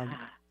 I'm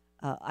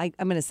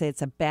going to say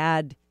it's a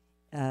bad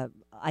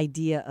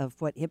idea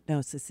of what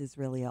hypnosis is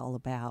really all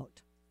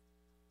about.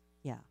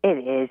 Yeah.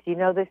 It is.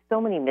 There's so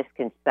many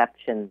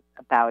misconceptions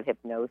about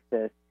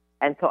hypnosis.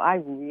 And so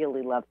I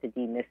really love to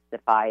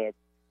demystify it.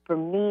 For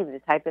me, the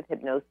type of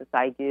hypnosis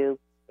I do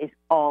is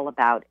all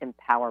about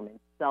empowerment,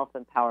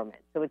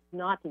 self-empowerment. So it's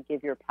not to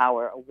give your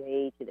power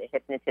away to the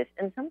hypnotist.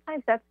 And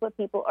sometimes that's what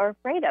people are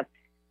afraid of.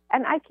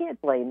 And I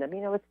can't blame them.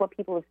 It's what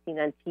people have seen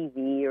on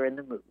TV or in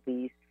the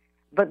movies.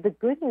 But the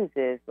good news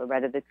is,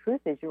 Loretta, the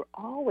truth is you're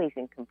always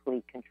in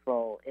complete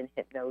control in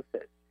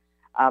hypnosis.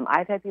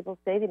 I've had people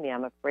say to me,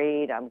 I'm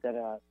afraid I'm going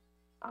to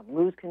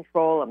lose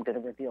control. I'm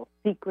going to reveal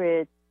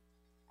secrets.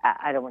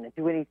 I don't want to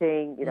do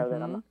anything, that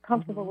I'm not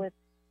comfortable with.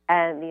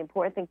 And the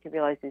important thing to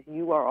realize is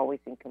you are always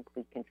in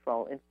complete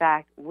control. In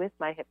fact, with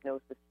my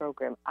hypnosis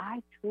program,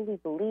 I truly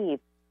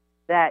believe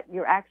that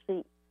you're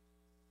actually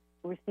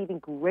receiving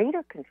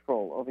greater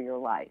control over your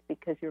life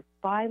because you're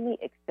finally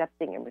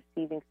accepting and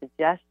receiving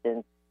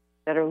suggestions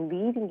that are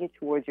leading you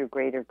towards your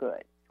greater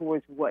good,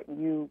 towards what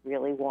you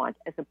really want,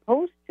 as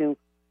opposed to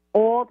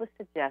all the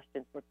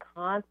suggestions we're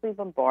constantly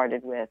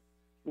bombarded with,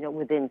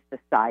 within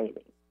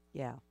society.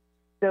 Yeah.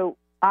 So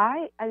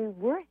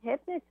we're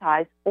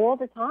hypnotized all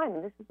the time,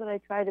 and this is what I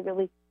try to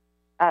really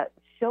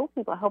show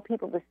people, help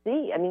people to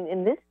see.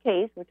 In this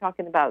case, we're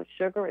talking about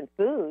sugar and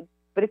food,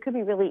 but it could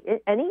be really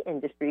any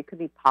industry. It could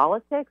be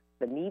politics,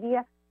 the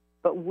media,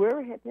 but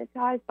we're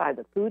hypnotized by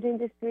the food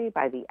industry,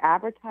 by the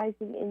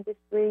advertising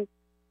industry.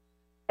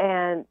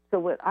 And so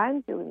what I'm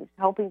doing is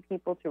helping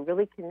people to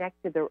really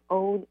connect to their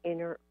own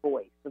inner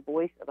voice, the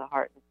voice of the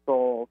heart and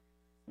soul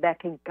that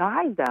can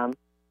guide them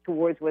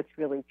towards what's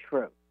really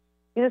true.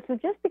 So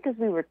just because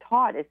we were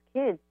taught as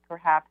kids,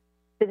 perhaps,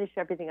 finish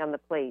everything on the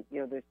plate,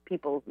 there's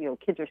people,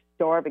 kids are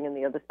starving on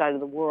the other side of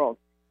the world.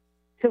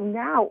 So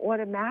now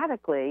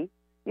automatically,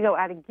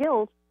 out of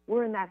guilt,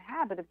 we're in that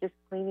habit of just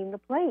cleaning the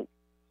plate.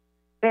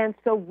 And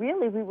so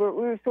really we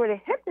were sort of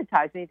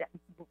hypnotized.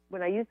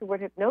 When I use the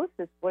word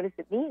hypnosis, what does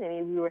it mean? I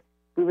mean,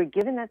 we were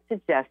given that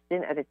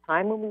suggestion at a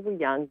time when we were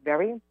young,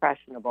 very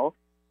impressionable,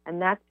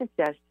 and that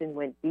suggestion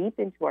went deep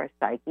into our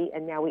psyche,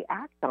 and now we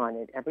act on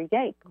it every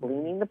day,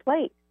 cleaning the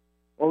plate.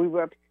 Or we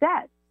were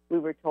upset. We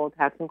were told,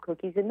 have some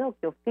cookies and milk,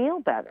 you'll feel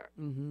better.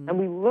 Mm-hmm. And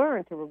we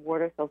learned to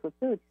reward ourselves with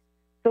food.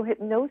 So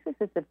hypnosis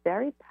is a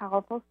very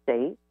powerful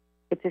state.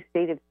 It's a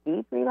state of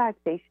deep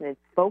relaxation and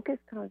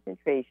focused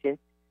concentration.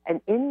 And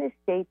in this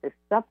state, the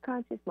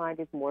subconscious mind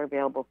is more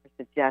available for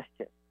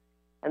suggestions.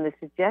 And the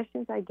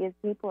suggestions I give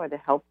people are to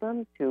help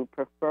them to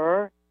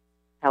prefer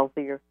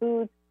healthier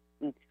foods,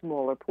 eat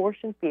smaller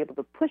portions, be able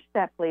to push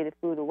that plate of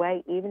food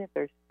away, even if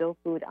there's still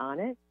food on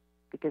it,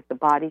 because the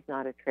body's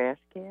not a trash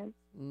can.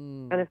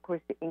 And, of course,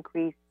 to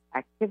increase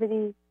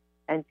activity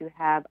and to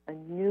have a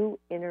new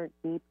inner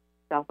deep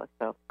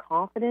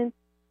self-confidence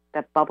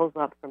that bubbles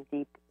up from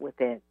deep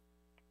within.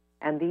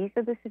 And these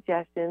are the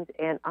suggestions.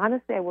 And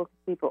honestly, I work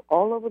with people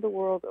all over the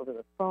world, over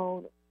the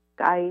phone,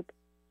 Skype.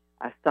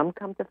 Some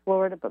come to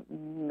Florida, but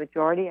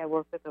majority I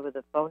work with over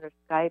the phone or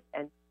Skype.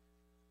 And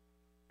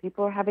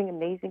people are having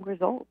amazing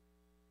results.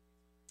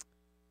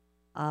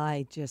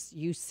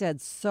 You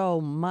said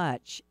so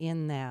much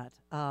in that.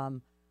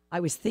 I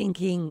was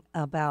thinking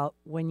about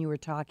when you were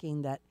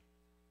talking that,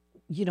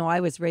 you know, I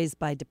was raised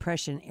by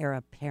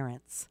Depression-era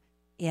parents.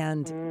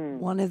 And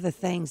one of the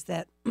things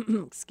that,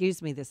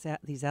 excuse me, these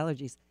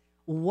allergies,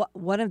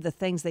 one of the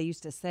things they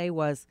used to say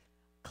was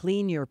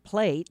clean your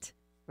plate,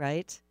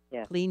 right?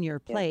 Yeah. Clean your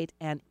plate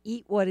and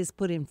eat what is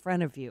put in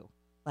front of you.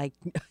 Like,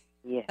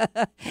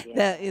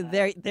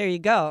 there you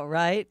go,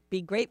 right?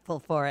 Be grateful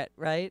for it,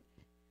 right?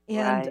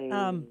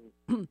 And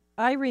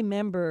I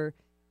remember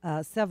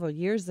several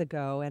years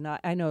ago, and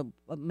I know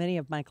many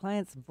of my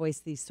clients voice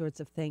these sorts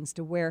of things,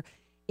 to where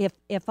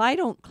if I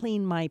don't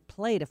clean my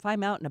plate, if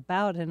I'm out and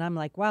about and I'm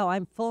like, wow,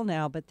 I'm full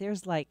now, but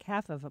there's like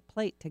half of a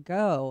plate to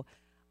go,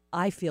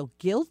 I feel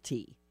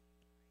guilty.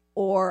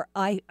 Or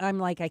I'm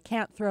like, I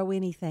can't throw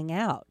anything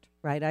out,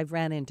 right? I've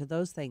ran into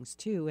those things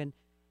too. And,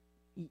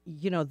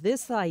 you know,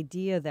 this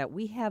idea that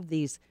we have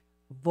these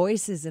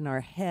voices in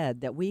our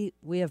head that we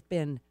have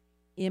been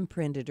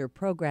imprinted or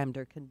programmed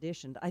or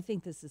conditioned, I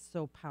think this is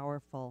so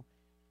powerful.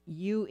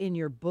 You, in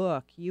your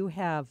book, you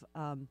have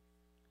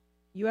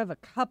a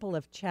couple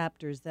of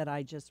chapters that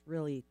I just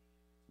really,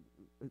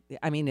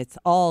 I mean, it's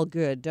all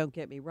good, don't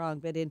get me wrong,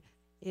 but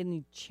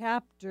in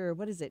chapter,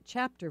 what is it,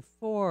 chapter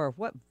 4,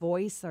 what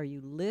voice are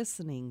you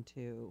listening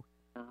to?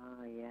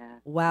 Oh, yeah.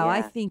 Wow, yeah.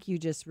 I think you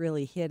just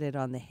really hit it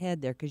on the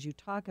head there, because you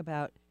talk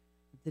about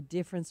the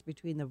difference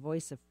between the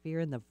voice of fear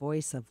and the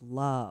voice of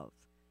love.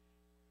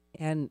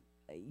 And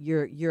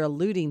you're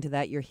alluding to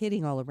that, you're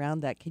hitting all around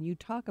that. Can you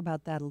talk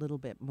about that a little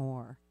bit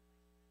more?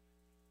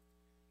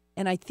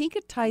 And I think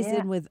it ties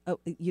in with,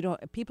 you know,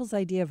 people's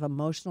idea of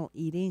emotional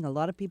eating. A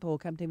lot of people will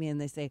come to me and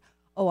they say,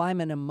 oh,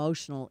 I'm an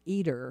emotional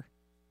eater.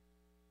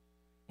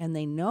 And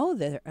they know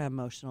they're an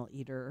emotional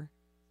eater.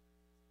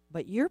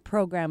 But your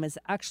program is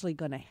actually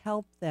going to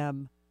help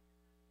them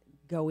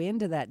go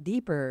into that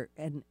deeper.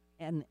 And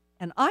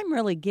I'm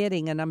really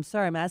getting, and I'm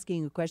sorry I'm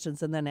asking you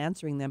questions and then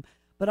answering them,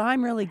 but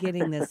I'm really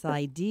getting this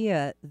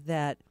idea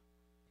that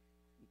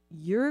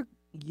your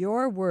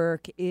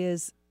work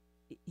is,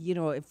 you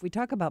know, if we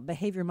talk about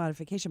behavior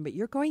modification, but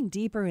you're going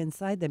deeper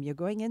inside them. You're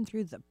going in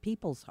through the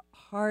people's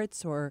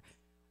hearts or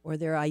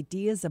their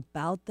ideas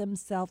about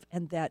themselves,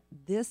 and that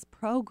this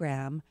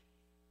program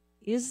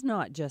is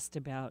not just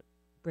about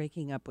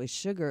breaking up with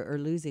sugar or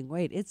losing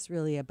weight. It's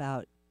really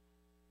about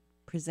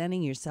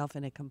presenting yourself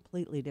in a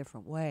completely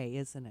different way,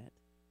 isn't it?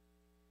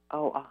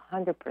 Oh,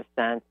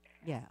 100%.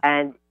 Yeah.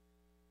 And,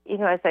 you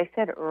know, as I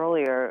said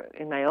earlier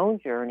in my own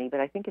journey, but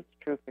I think it's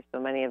true for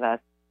so many of us,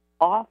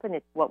 often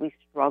it's what we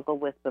struggle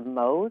with the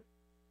most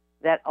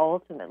that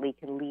ultimately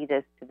can lead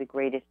us to the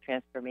greatest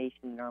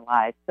transformation in our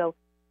lives. So,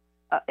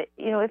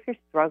 you know, if you're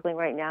struggling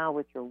right now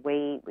with your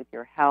weight, with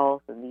your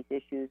health, and these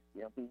issues,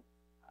 you know,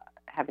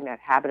 having that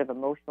habit of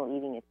emotional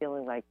eating and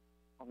feeling like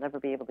I'll never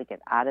be able to get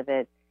out of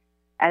it.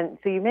 And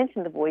so you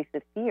mentioned the voice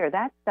of fear.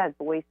 That's that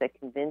voice that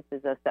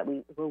convinces us that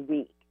we're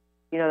weak,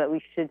 you know, that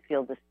we should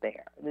feel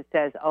despair, that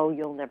says, oh,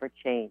 you'll never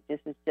change. This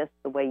is just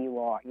the way you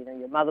are. You know,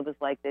 your mother was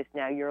like this.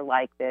 Now you're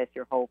like this.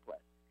 You're hopeless.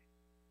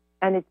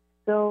 And it's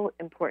so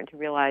important to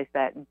realize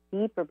that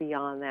deeper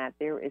beyond that,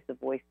 there is a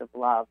voice of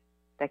love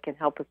that can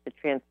help us to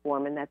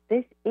transform, and that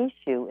this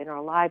issue in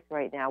our lives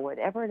right now,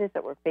 whatever it is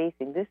that we're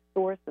facing, this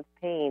source of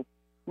pain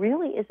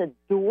really is a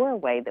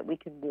doorway that we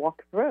can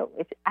walk through.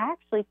 It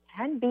actually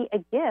can be a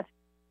gift,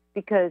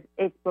 because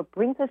it's what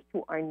brings us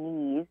to our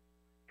knees,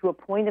 to a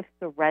point of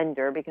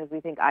surrender, because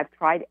we think, I've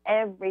tried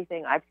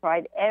everything. I've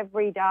tried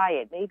every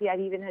diet. Maybe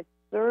I've even had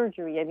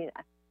surgery. I mean,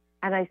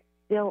 and I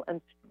still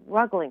am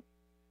struggling.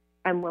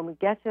 And when we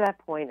get to that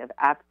point of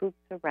absolute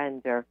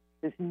surrender,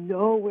 there's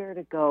nowhere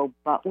to go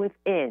but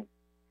within.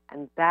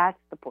 And that's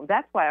the point.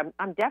 That's why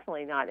I'm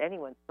definitely not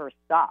anyone's first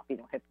stop. You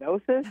know,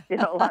 hypnosis. You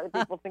know, a lot of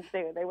people think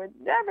they would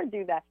never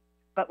do that.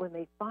 But when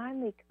they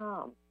finally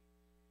come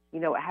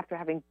after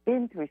having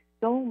been through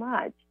so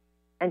much,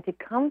 and to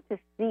come to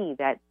see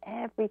that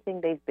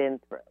everything they've been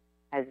through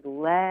has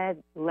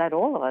led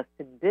all of us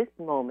to this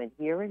moment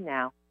here and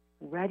now,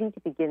 ready to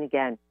begin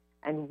again.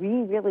 And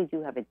we really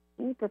do have a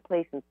deeper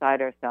place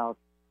inside ourselves.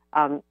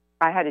 I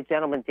had a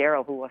gentleman,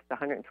 Daryl, who lost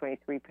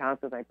 123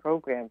 pounds with my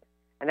program,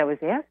 and I was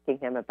asking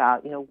him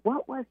about,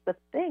 what was the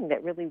thing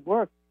that really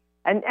worked?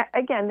 And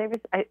again, there was,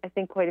 I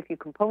think, quite a few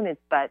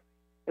components, but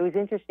it was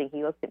interesting.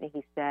 He looked at me,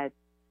 he said,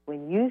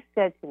 when you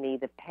said to me,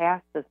 the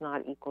past does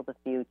not equal the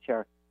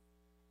future,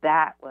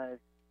 that was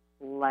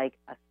like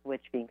a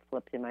switch being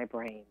flipped in my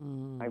brain.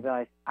 I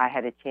realized I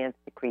had a chance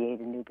to create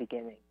a new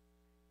beginning.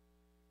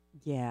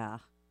 Yeah.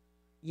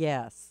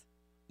 Yes.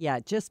 Yeah.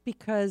 Just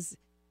because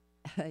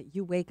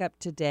you wake up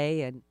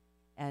today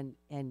and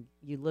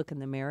you look in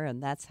the mirror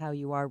and that's how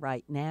you are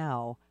right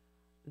now,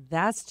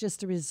 that's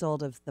just a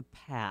result of the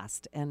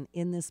past. And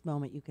in this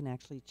moment, you can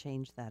actually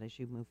change that as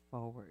you move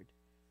forward.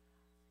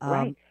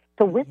 Right.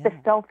 So with the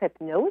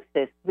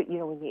self-hypnosis, when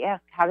you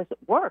ask, how does it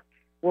work?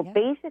 Well,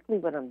 basically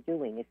what I'm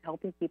doing is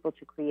helping people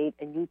to create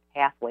a new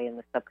pathway in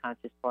the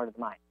subconscious part of the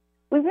mind.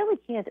 We really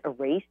can't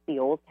erase the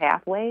old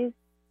pathways.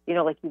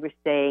 Like you were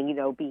saying,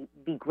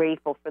 be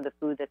grateful for the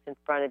food that's in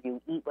front of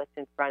you, eat what's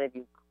in front of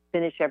you,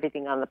 finish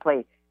everything on the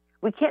plate.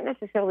 We can't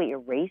necessarily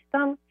erase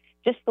them.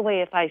 Just the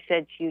way if I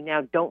said to you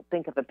now, don't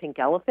think of a pink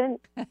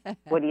elephant,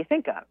 what do you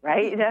think of,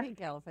 right?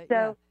 Pink elephant,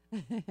 so,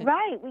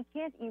 right, we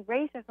can't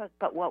erase our thoughts,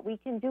 but what we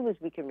can do is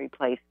we can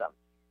replace them.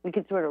 We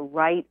can sort of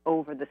write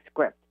over the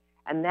script,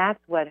 and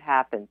that's what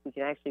happens. We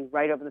can actually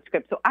write over the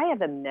script. So I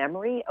have a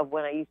memory of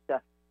when I used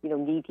to,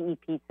 need to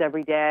eat pizza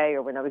every day,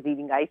 or when I was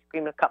eating ice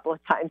cream a couple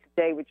of times a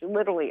day, which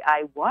literally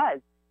I was.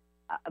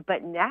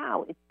 But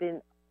now it's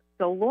been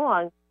so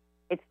long,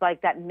 it's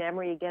like that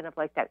memory again of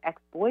like that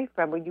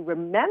ex-boyfriend where you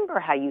remember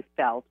how you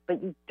felt,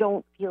 but you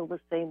don't feel the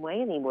same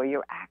way anymore.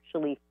 You're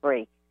actually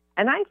free.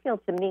 And I feel,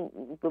 to me,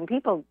 when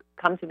people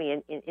come to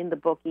me in the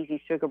book, Easy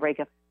Sugar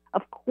Breakup,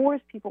 of course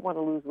people want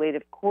to lose weight.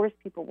 Of course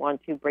people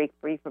want to break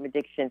free from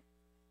addiction.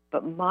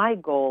 But my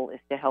goal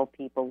is to help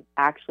people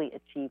actually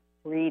achieve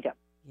freedom.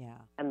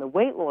 Yeah. And the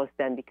weight loss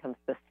then becomes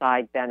the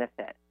side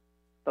benefit.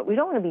 But we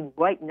don't want to be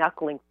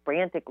white-knuckling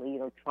frantically,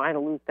 trying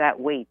to lose that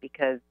weight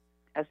because,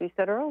 as we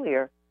said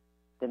earlier,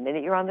 the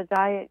minute you're on the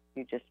diet,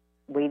 you're just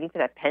waiting for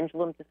that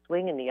pendulum to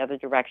swing in the other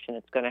direction.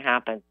 It's going to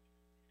happen.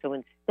 So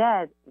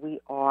instead,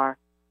 we are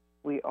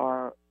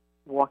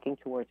walking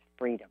towards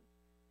freedom.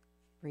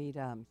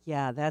 Freedom.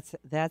 Yeah, that's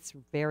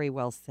very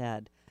well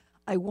said.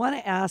 I want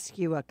to ask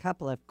you a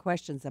couple of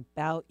questions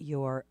about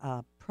your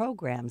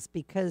programs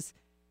because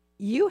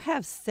you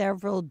have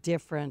several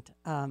different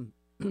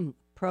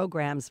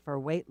programs for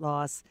weight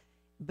loss,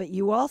 but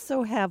you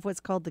also have what's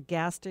called the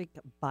gastric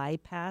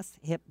bypass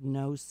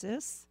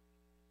hypnosis.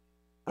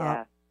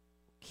 Yeah.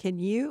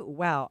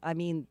 Wow, I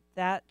mean,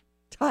 that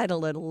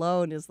title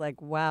alone is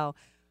like, wow.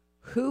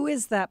 Who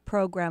is that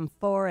program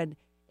for? And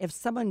if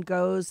someone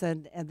goes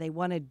and they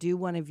want to do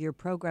one of your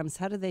programs,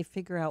 how do they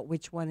figure out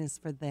which one is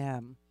for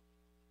them?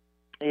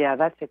 Yeah,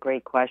 that's a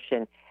great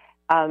question.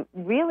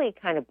 Really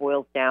it kind of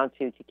boils down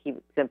to keep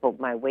it simple,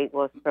 my weight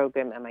loss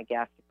program and my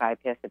gastric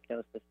bypass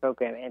hypnosis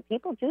program. And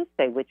people do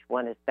say which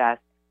one is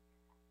best.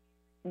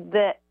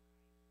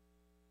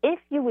 If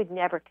you would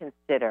never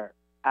consider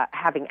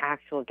having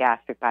actual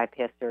gastric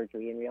bypass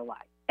surgery in real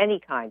life, any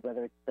kind,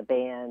 whether it's the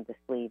band, the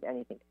sleeve,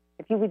 anything,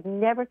 if you would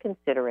never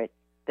consider it,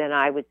 then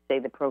I would say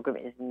the program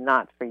is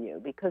not for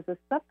you because the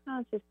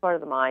subconscious part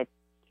of the mind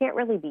can't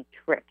really be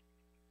tricked.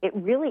 It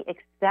really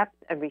accepts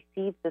and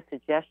receives the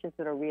suggestions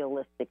that are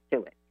realistic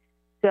to it.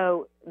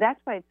 So that's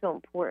why it's so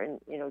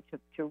important,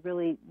 to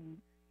really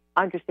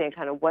understand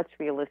kind of what's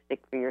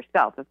realistic for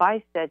yourself. If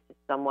I said to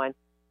someone,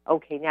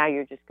 okay, now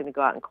you're just going to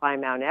go out and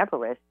climb Mount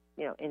Everest,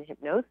 in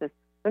hypnosis,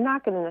 they're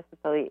not going to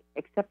necessarily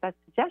accept that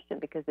suggestion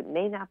because it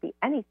may not be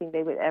anything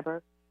they would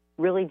ever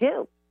really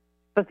do.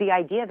 But the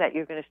idea that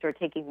you're going to start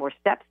taking more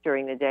steps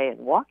during the day and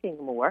walking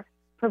more,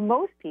 for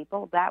most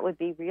people, that would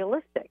be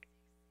realistic.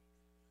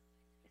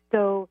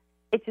 So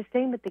it's the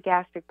same with the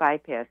gastric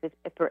bypass.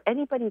 For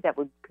anybody that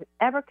would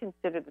ever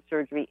consider the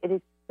surgery, it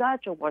is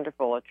such a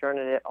wonderful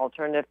alternative.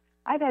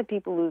 I've had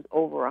people lose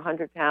over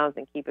 100 pounds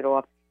and keep it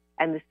off.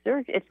 And the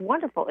surgery, it's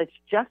wonderful. It's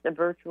just a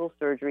virtual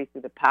surgery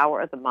through the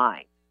power of the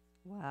mind.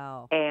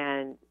 Wow.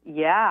 And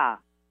yeah,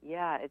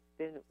 it's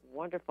been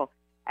wonderful.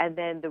 And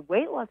then the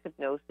weight loss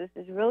hypnosis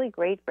is really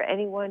great for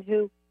anyone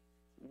who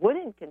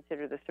wouldn't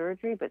consider the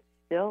surgery but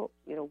still,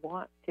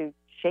 want to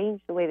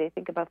change the way they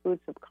think about food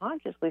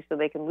subconsciously so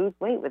they can lose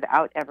weight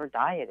without ever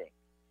dieting.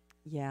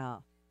 Yeah.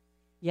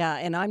 Yeah,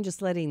 and I'm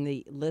just letting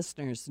the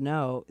listeners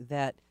know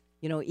that,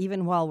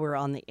 even while we're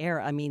on the air,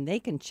 I mean, they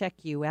can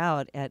check you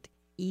out at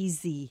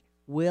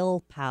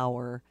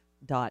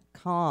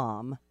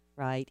easywillpower.com,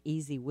 right?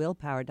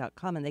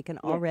 Easywillpower.com, and they can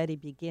already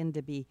begin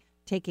to be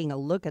taking a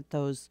look at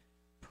those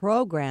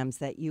programs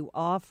that you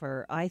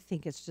offer. I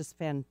think it's just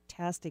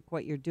fantastic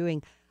what you're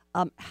doing.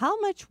 How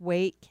much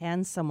weight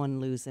can someone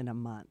lose in a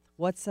month?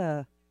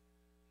 I'll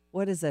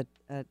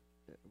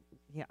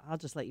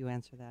just let you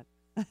answer that.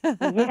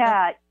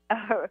 Yeah.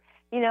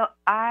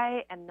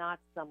 I am not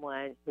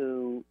someone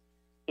who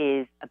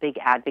is a big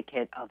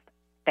advocate of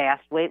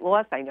fast weight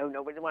loss. I know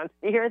nobody wants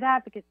to hear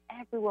that because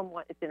everyone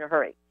is in a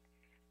hurry.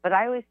 But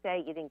I always say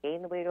you didn't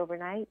gain the weight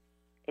overnight.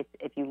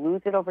 If you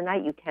lose it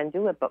overnight, you can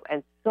do it.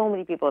 And so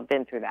many people have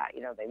been through that.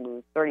 They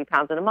lose 30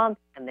 pounds in a month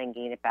and then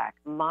gain it back.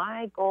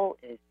 My goal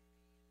is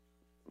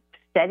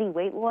steady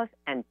weight loss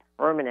and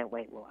permanent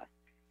weight loss.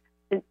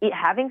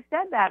 Having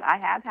said that, I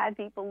have had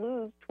people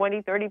lose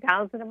 20, 30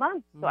 pounds in a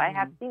month. So I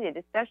have seen it,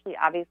 especially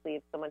obviously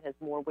if someone has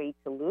more weight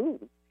to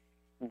lose.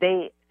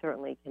 They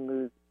certainly can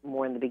lose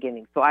more in the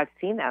beginning. So I've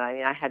seen that. I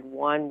mean, I had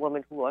one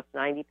woman who lost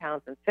 90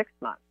 pounds in 6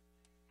 months.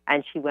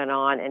 And she went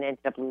on and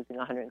ended up losing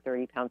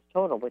 130 pounds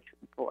total, which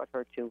brought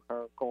her to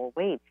her goal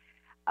weight.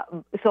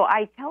 So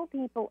I tell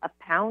people a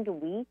pound a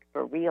week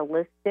for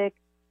realistic,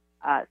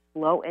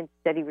 slow and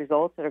steady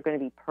results that are going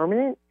to be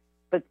permanent.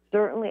 But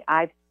certainly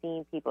I've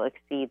seen people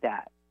exceed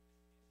that.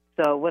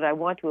 So what I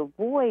want to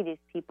avoid is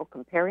people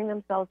comparing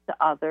themselves to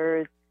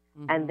others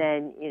and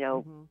then,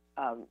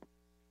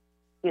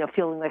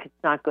 feeling like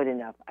it's not good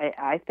enough.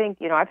 I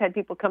think, I've had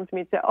people come to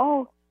me and say,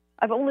 oh,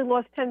 I've only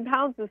lost 10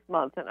 pounds this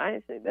month. And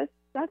I say,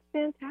 that's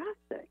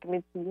fantastic. I mean,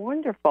 it's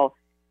wonderful.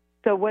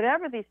 So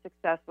whatever the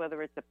success,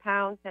 whether it's a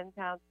pound, 10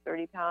 pounds,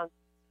 30 pounds,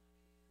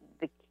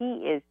 the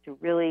key is to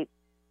really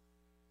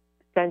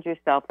send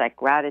yourself that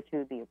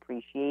gratitude, the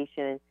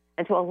appreciation,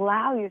 and to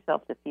allow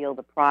yourself to feel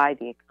the pride,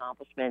 the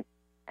accomplishment,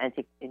 and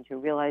to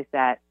realize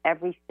that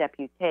every step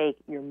you take,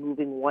 you're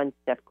moving one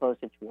step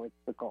closer towards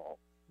the goal.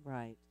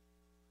 Right.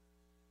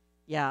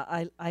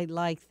 Yeah, I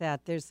like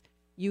that.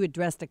 You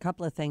addressed a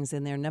couple of things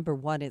in there. Number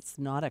one, it's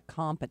not a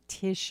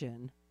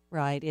competition,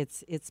 right?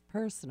 It's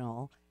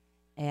personal.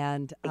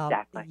 And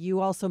exactly.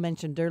 You also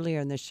mentioned earlier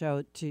in the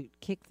show to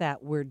kick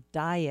that word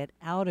diet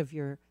out of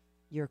your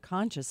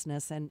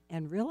consciousness and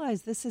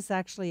realize this is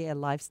actually a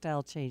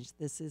lifestyle change.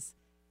 This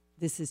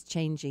is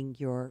changing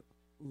your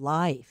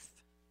life,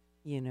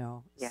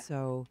 Yes.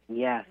 So,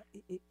 yes.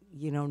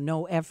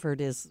 No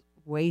effort is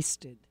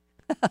wasted,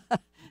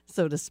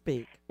 so to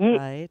speak, Yeah.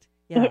 right?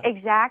 Yeah,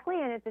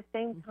 exactly. And at the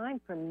same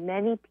time, for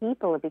many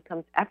people, it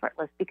becomes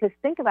effortless because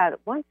think about it.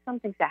 Once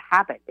something's a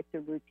habit, it's a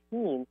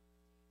routine,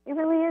 it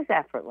really is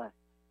effortless.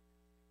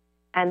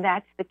 And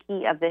that's the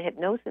key of the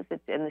hypnosis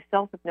and the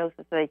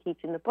self-hypnosis that I teach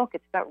in the book.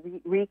 It's about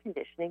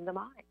reconditioning the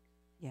mind.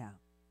 Yeah.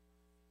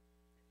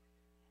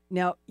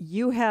 Now,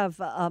 you have,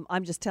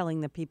 I'm just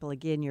telling the people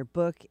again, your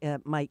book,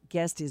 my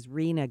guest is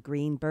Rena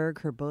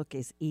Greenberg. Her book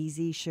is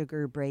Easy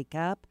Sugar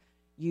Breakup.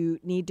 You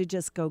need to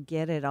just go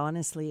get it.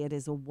 Honestly, it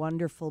is a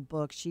wonderful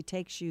book. She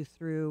takes you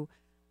through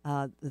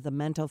the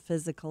mental,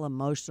 physical,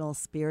 emotional,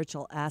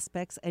 spiritual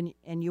aspects. And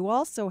you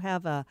also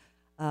have a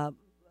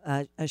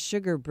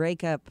sugar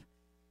breakup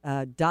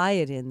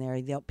diet in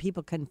there that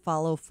people can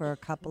follow for a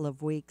couple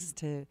of weeks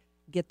to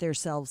get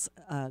themselves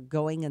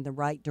going in the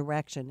right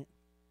direction.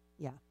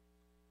 Yeah.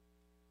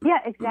 Yeah,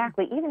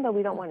 exactly. Even though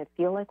we don't want to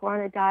feel like we're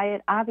on a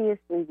diet,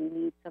 obviously we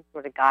need some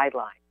sort of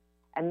guideline.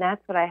 And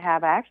that's what I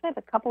have. I actually have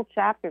a couple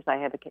chapters. I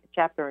have a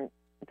chapter in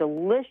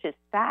delicious,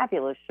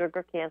 fabulous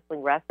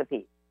sugar-canceling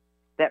recipes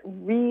that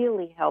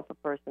really help a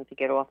person to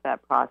get off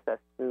that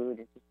processed food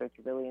and to start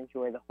to really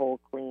enjoy the whole,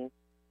 clean,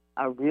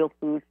 real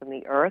food from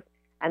the earth.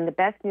 And the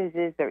best news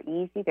is they're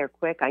easy, they're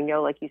quick. I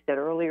know, like you said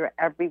earlier,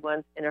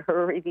 everyone's in a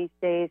hurry these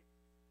days.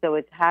 So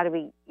it's how do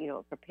we,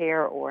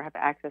 prepare or have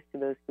access to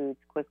those foods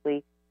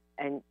quickly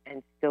and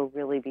still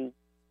really be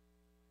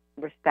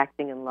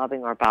respecting and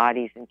loving our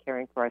bodies and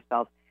caring for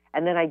ourselves.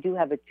 And then I do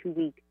have a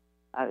 2-week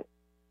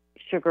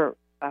sugar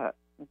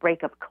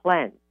breakup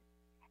cleanse.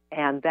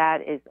 And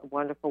that is a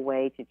wonderful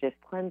way to just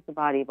cleanse the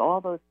body of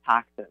all those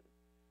toxins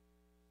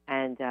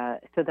and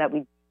so that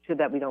we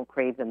don't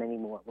crave them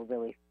anymore. We're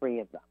really free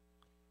of them.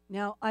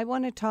 Now, I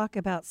want to talk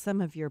about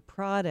some of your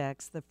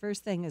products. The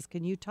first thing is,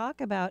 can you talk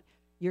about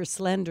your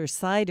Slender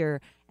Cider?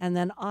 And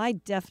then I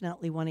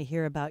definitely want to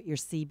hear about your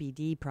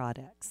CBD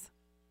products.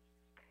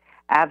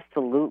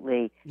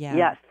 Absolutely.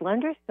 Yeah,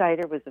 Slender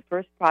Cider was the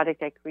first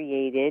product I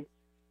created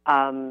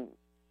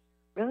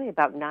really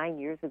about 9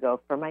 years ago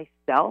for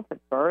myself. At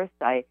first,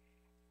 I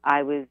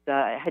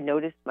had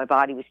noticed my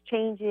body was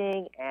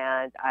changing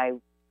and I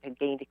had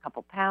gained a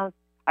couple pounds.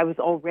 I was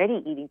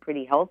already eating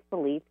pretty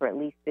healthfully for at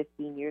least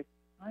 15 years.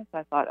 So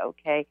I thought,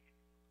 okay,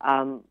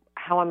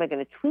 how am I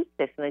going to tweak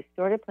this? And I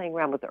started playing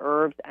around with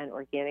herbs and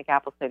organic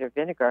apple cider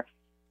vinegar.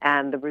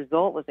 And the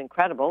result was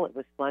incredible. It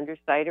was Slender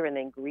Cider and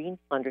then green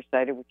Slender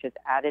Cider, which has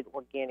added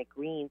organic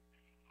greens.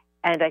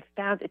 And I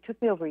found it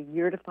took me over a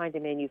year to find a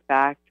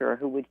manufacturer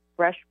who would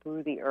fresh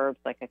brew the herbs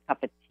like a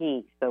cup of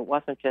tea. So it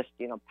wasn't just,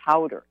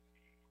 powder.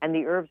 And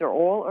the herbs are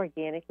all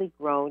organically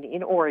grown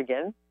in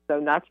Oregon, so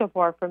not so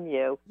far from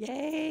you.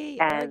 Yay,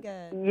 and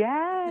Oregon.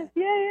 Yes,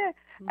 yeah.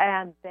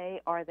 And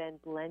they are then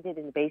blended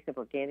in the base of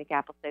organic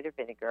apple cider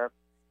vinegar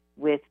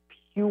with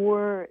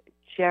pure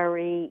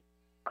cherry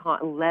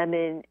and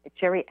lemon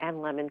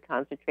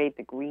concentrate.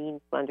 The green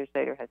Slender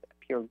Cider has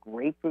a pure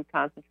grapefruit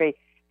concentrate.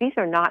 These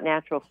are not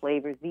natural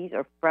flavors. These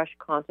are fresh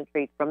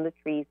concentrate from the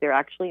trees. They're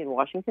actually in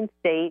Washington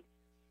State.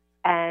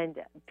 And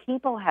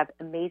people have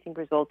amazing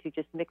results. You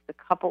just mix a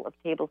couple of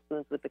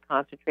tablespoons with the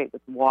concentrate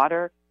with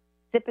water,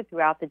 sip it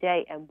throughout the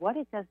day. And what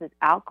it does is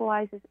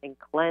alkalizes and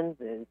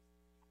cleanses.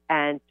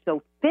 And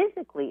so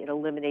physically, it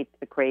eliminates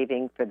the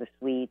craving for the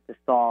sweet, the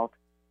salt.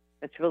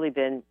 It's really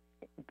been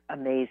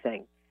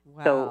amazing.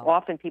 Wow. So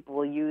often people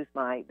will use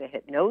the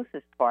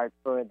hypnosis part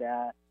for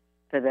the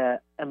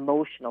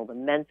emotional, the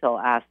mental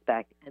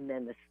aspect, and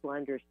then the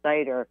slender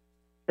cider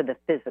for the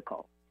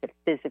physical, to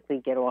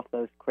physically get off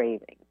those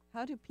cravings.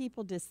 How do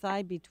people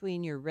decide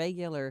between your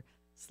regular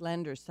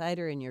slender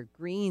cider and your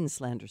green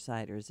slender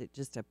cider? Is it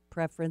just a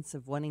preference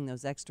of wanting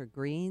those extra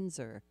greens,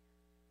 or?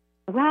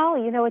 Well,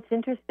 it's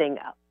interesting.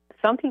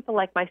 Some people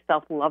like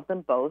myself love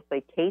them both.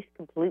 They taste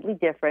completely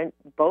different,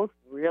 both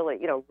really,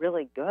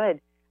 really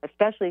good.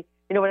 Especially,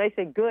 when I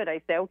say good,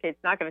 I say, okay,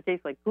 it's not going to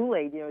taste like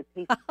Kool-Aid. It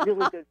tastes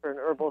really good for an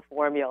herbal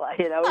formula.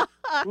 It's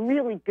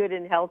really good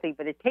and healthy,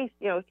 but it tastes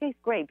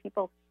great.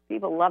 People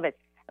love it.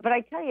 But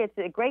I tell you, it's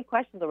a great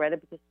question, Loretta,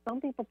 because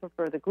some people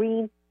prefer the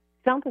green,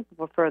 some people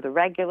prefer the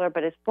regular,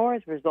 but as far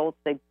as results,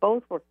 they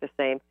both work the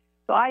same.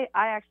 So I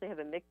actually have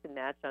a mix and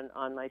match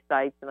on my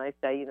sites, and I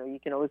say, you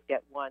can always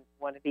get one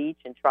of each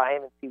and try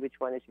them and see which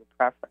one is your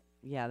preference.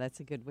 Yeah, that's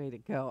a good way to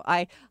go.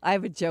 I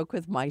have a joke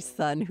with my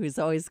son who's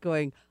always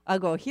going, I'll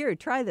go, here,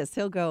 try this.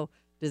 He'll go,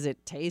 does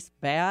it taste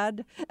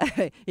bad?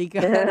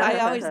 And I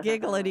always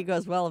giggle, and he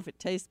goes, well, if it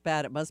tastes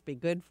bad, it must be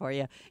good for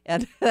you.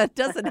 And that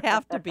doesn't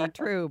have to be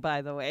true,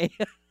 by the way.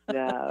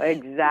 No,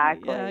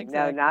 exactly. Yeah,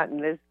 exactly. No, not in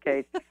this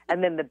case.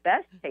 And then the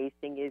best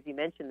tasting is, you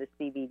mentioned the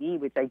CBD,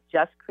 which I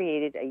just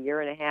created a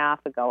year and a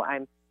half ago.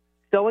 I'm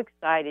so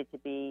excited to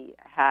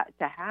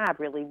have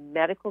really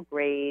medical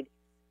grade,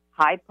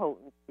 high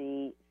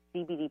potency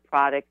CBD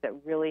products that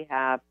really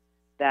have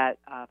that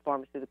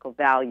pharmaceutical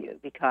value,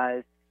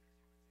 because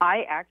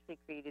I actually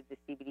created the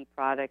CBD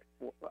products.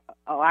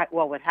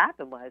 What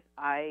happened was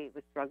I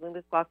was struggling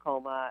with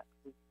glaucoma,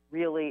 was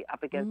really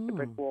up against the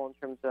brick wall in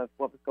terms of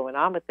what was going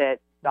on with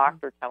it.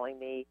 Doctor telling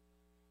me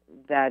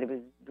that it was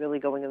really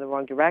going in the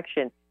wrong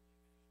direction.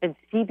 And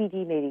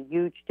CBD made a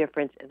huge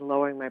difference in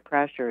lowering my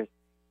pressures.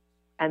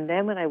 And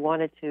then when I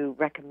wanted to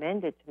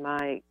recommend it to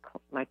my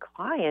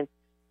clients,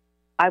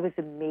 I was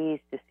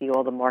amazed to see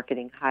all the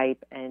marketing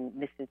hype and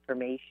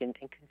misinformation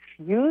and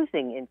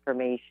confusing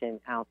information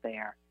out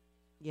there.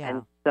 Yeah,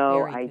 and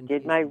so very I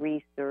did my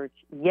research.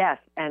 Yes,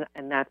 and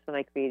that's when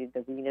I created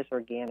the Rena's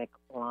Organic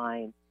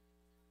line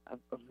of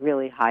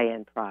really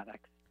high-end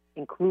products,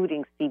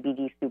 including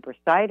CBD Super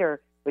Cider,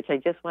 which I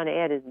just want to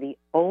add is the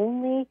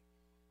only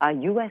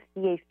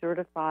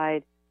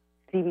USDA-certified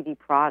CBD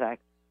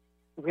product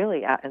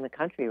really out in the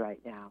country right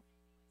now.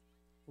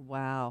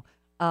 Wow.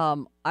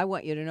 I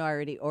want you to know I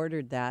already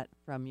ordered that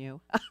from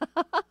you.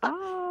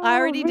 Oh, I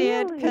already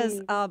did, really?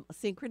 because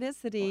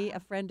Synchronicity,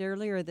 a friend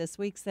earlier this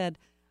week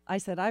I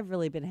said, I've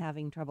really been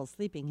having trouble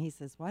sleeping. He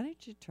says, why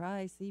don't you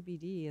try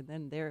CBD? And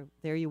then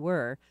there you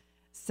were.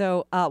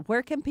 So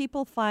where can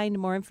people find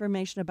more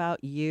information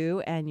about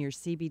you and your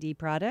CBD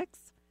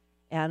products?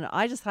 And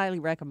I just highly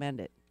recommend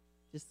it.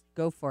 Just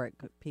go for it,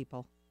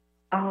 people.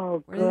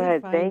 Oh, Where do they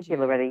good. find Thank you,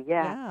 you? Loretta.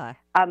 Yeah.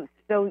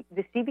 So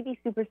the CBD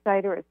Super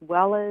Cider, as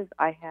well as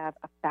I have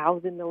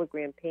 1,000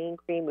 milligram pain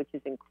cream, which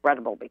is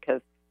incredible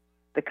because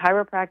the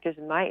chiropractors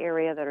in my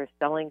area that are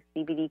selling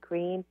CBD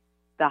cream,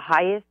 the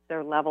highest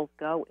their levels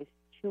go is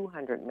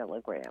 200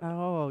 milligrams.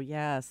 Oh,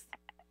 yes.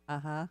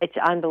 Uh-huh. It's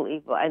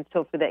unbelievable. And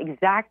so for the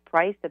exact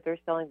price that they're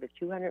selling the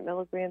 200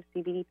 milligram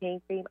CBD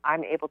pain cream,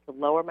 I'm able to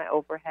lower my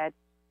overhead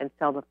and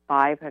sell the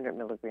 500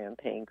 milligram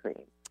pain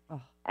cream.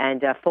 Oh.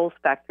 And full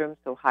spectrum,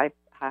 so high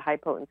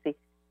potency.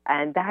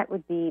 And that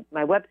would be,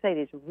 my website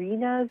is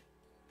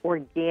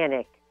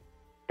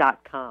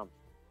renasorganic.com.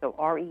 So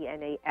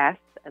RENAS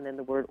and then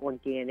the word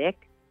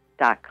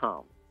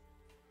organic.com.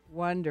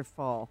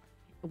 Wonderful.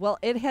 Well,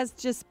 it has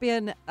just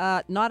been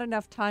not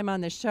enough time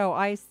on the show.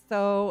 I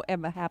so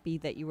am happy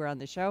that you were on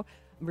the show.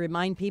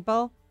 Remind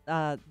people,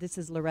 this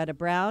is Loretta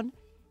Brown.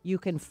 You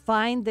can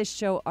find this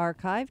show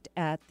archived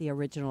at the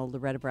original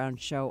Loretta Brown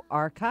Show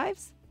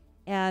archives.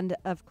 And,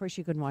 of course,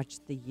 you can watch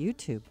the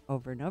YouTube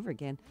over and over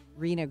again.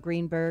 Rena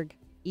Greenberg,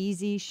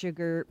 Easy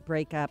Sugar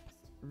Breakup,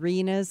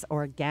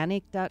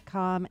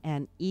 renasorganic.com,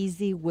 and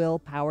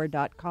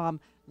easywillpower.com.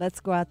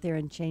 Let's go out there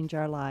and change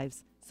our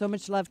lives. So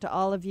much love to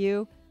all of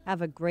you.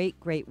 Have a great,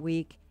 great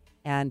week.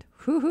 And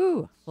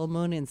full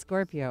moon in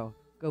Scorpio.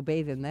 Go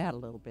bathe in that a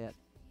little bit.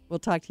 We'll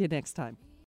talk to you next time.